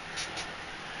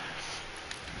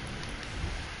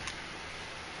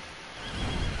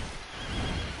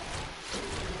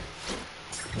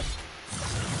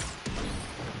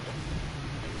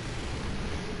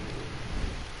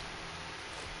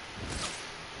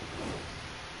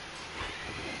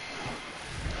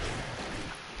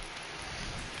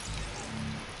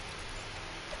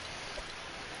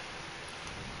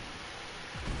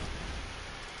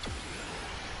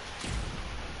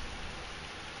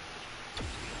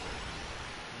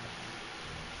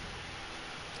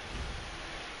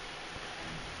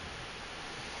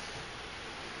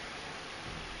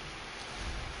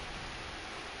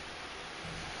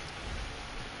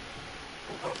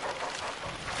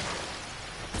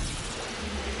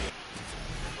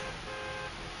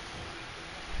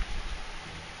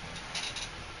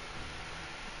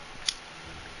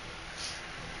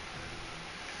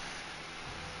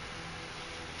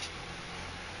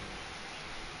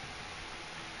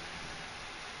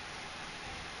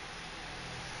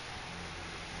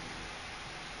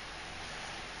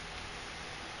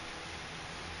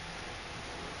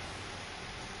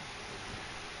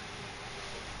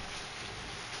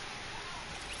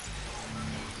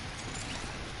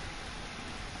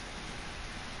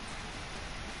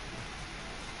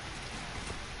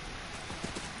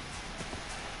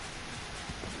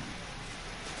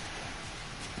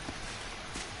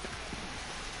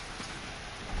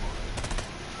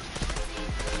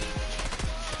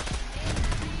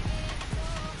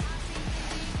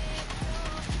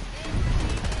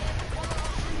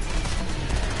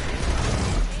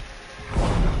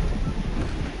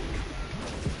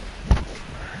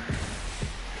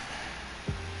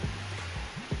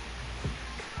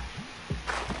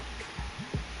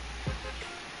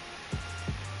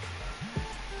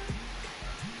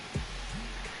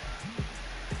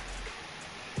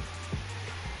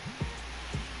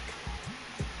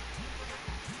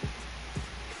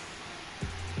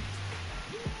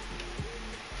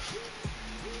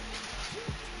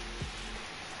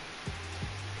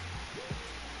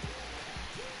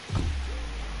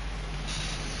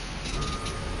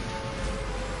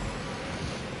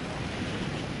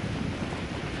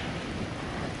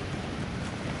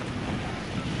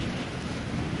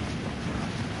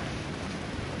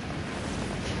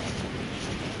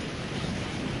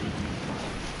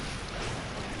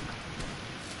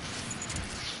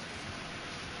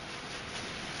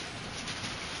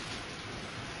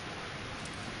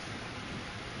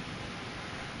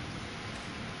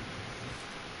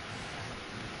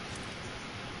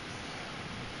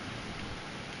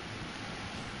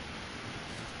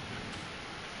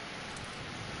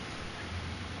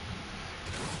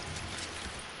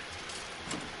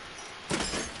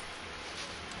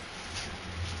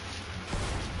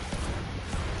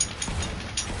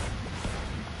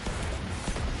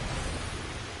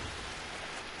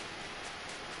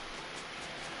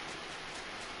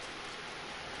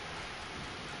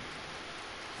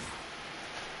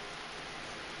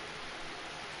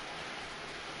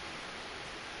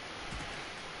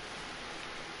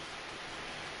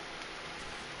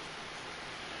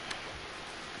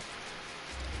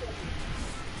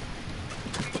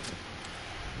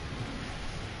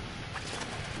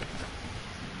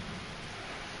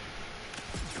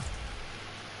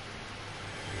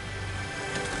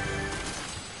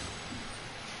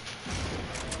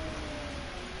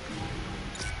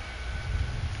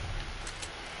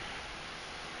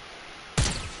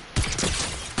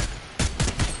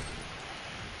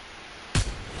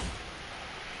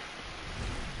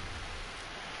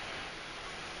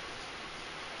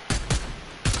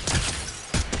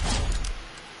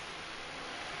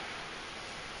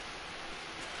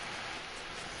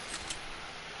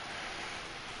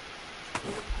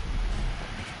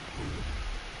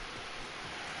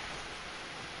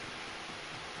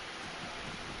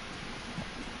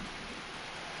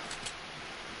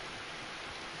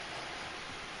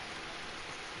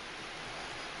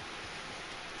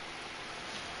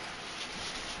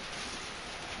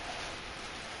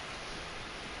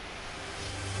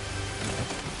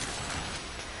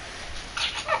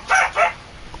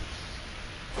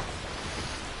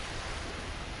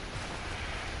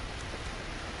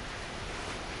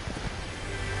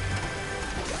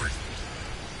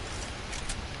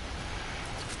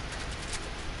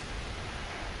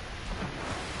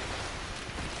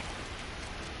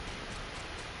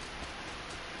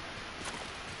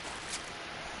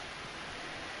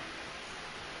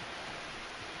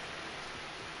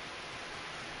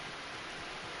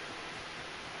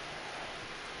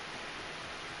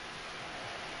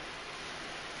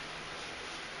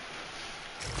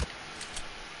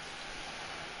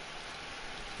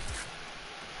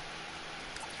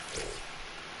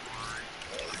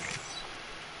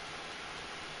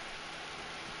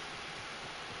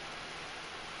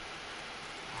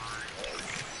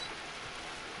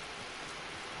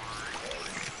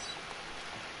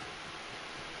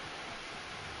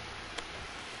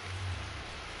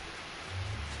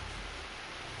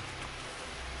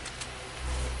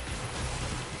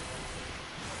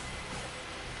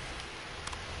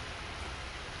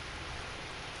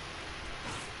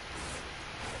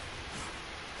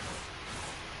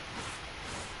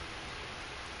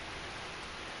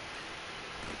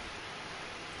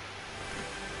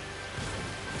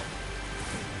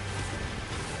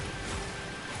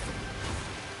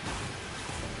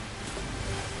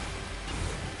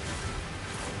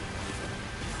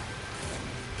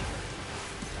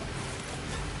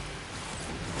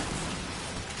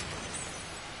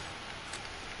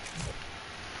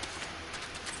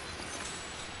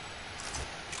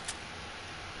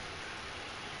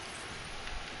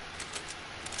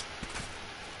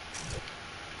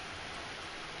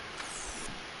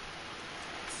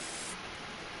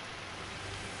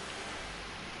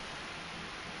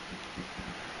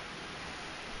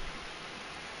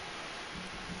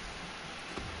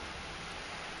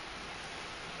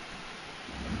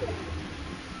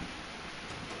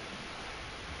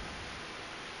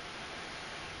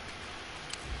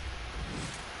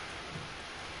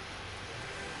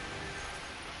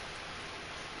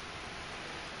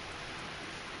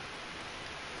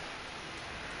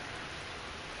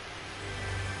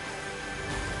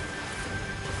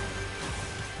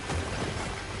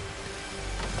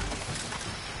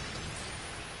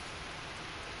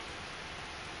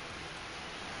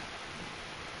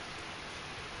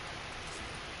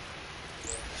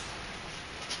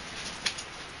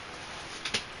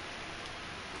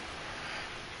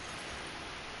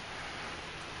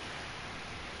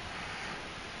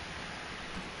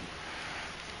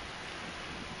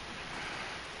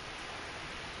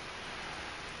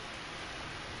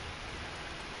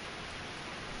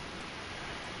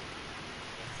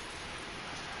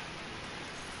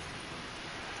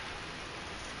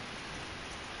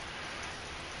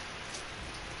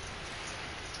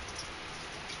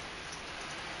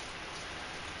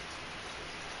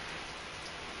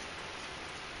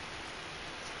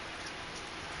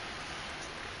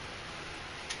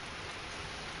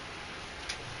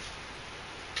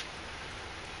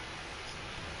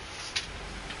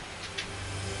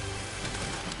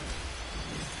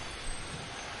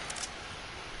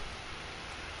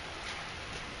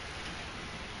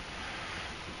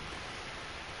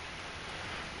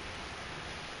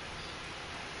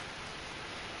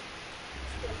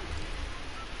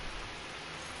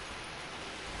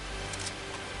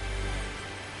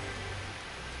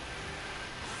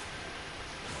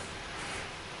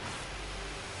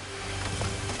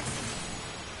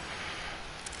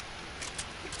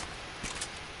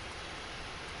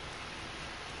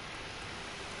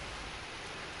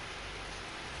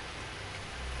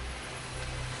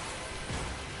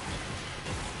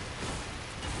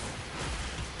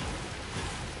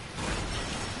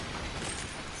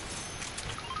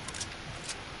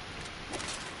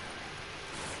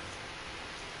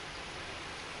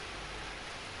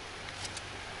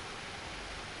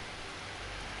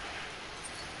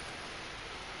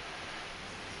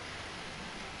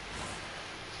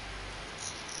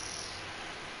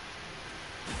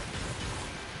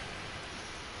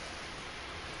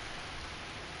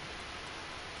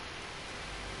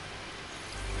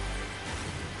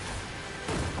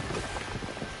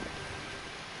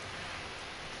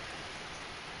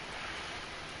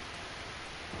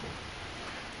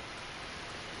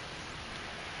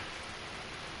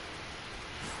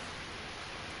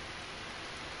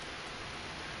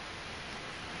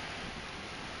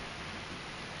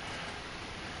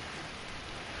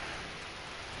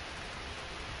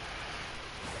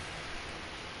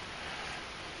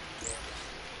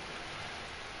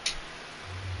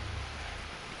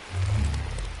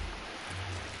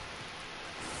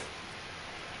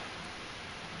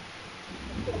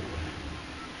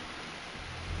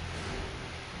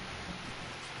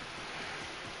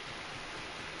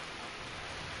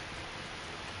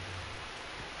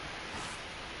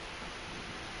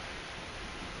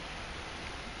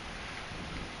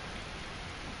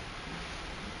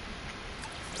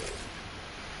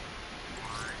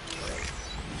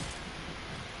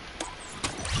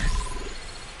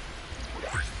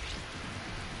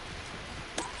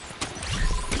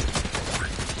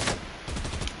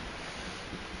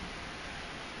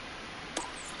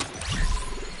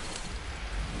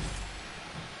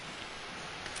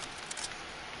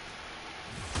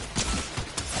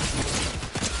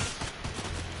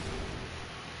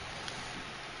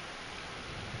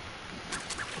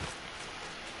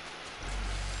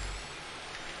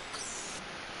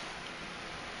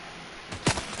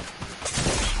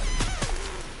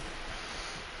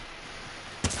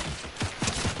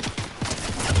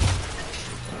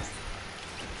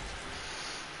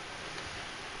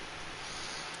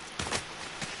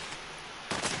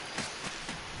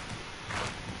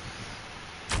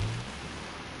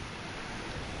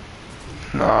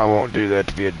 No, I won't do that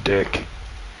to be a dick.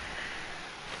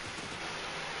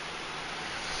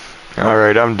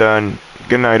 Alright, I'm done.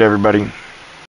 Good night, everybody.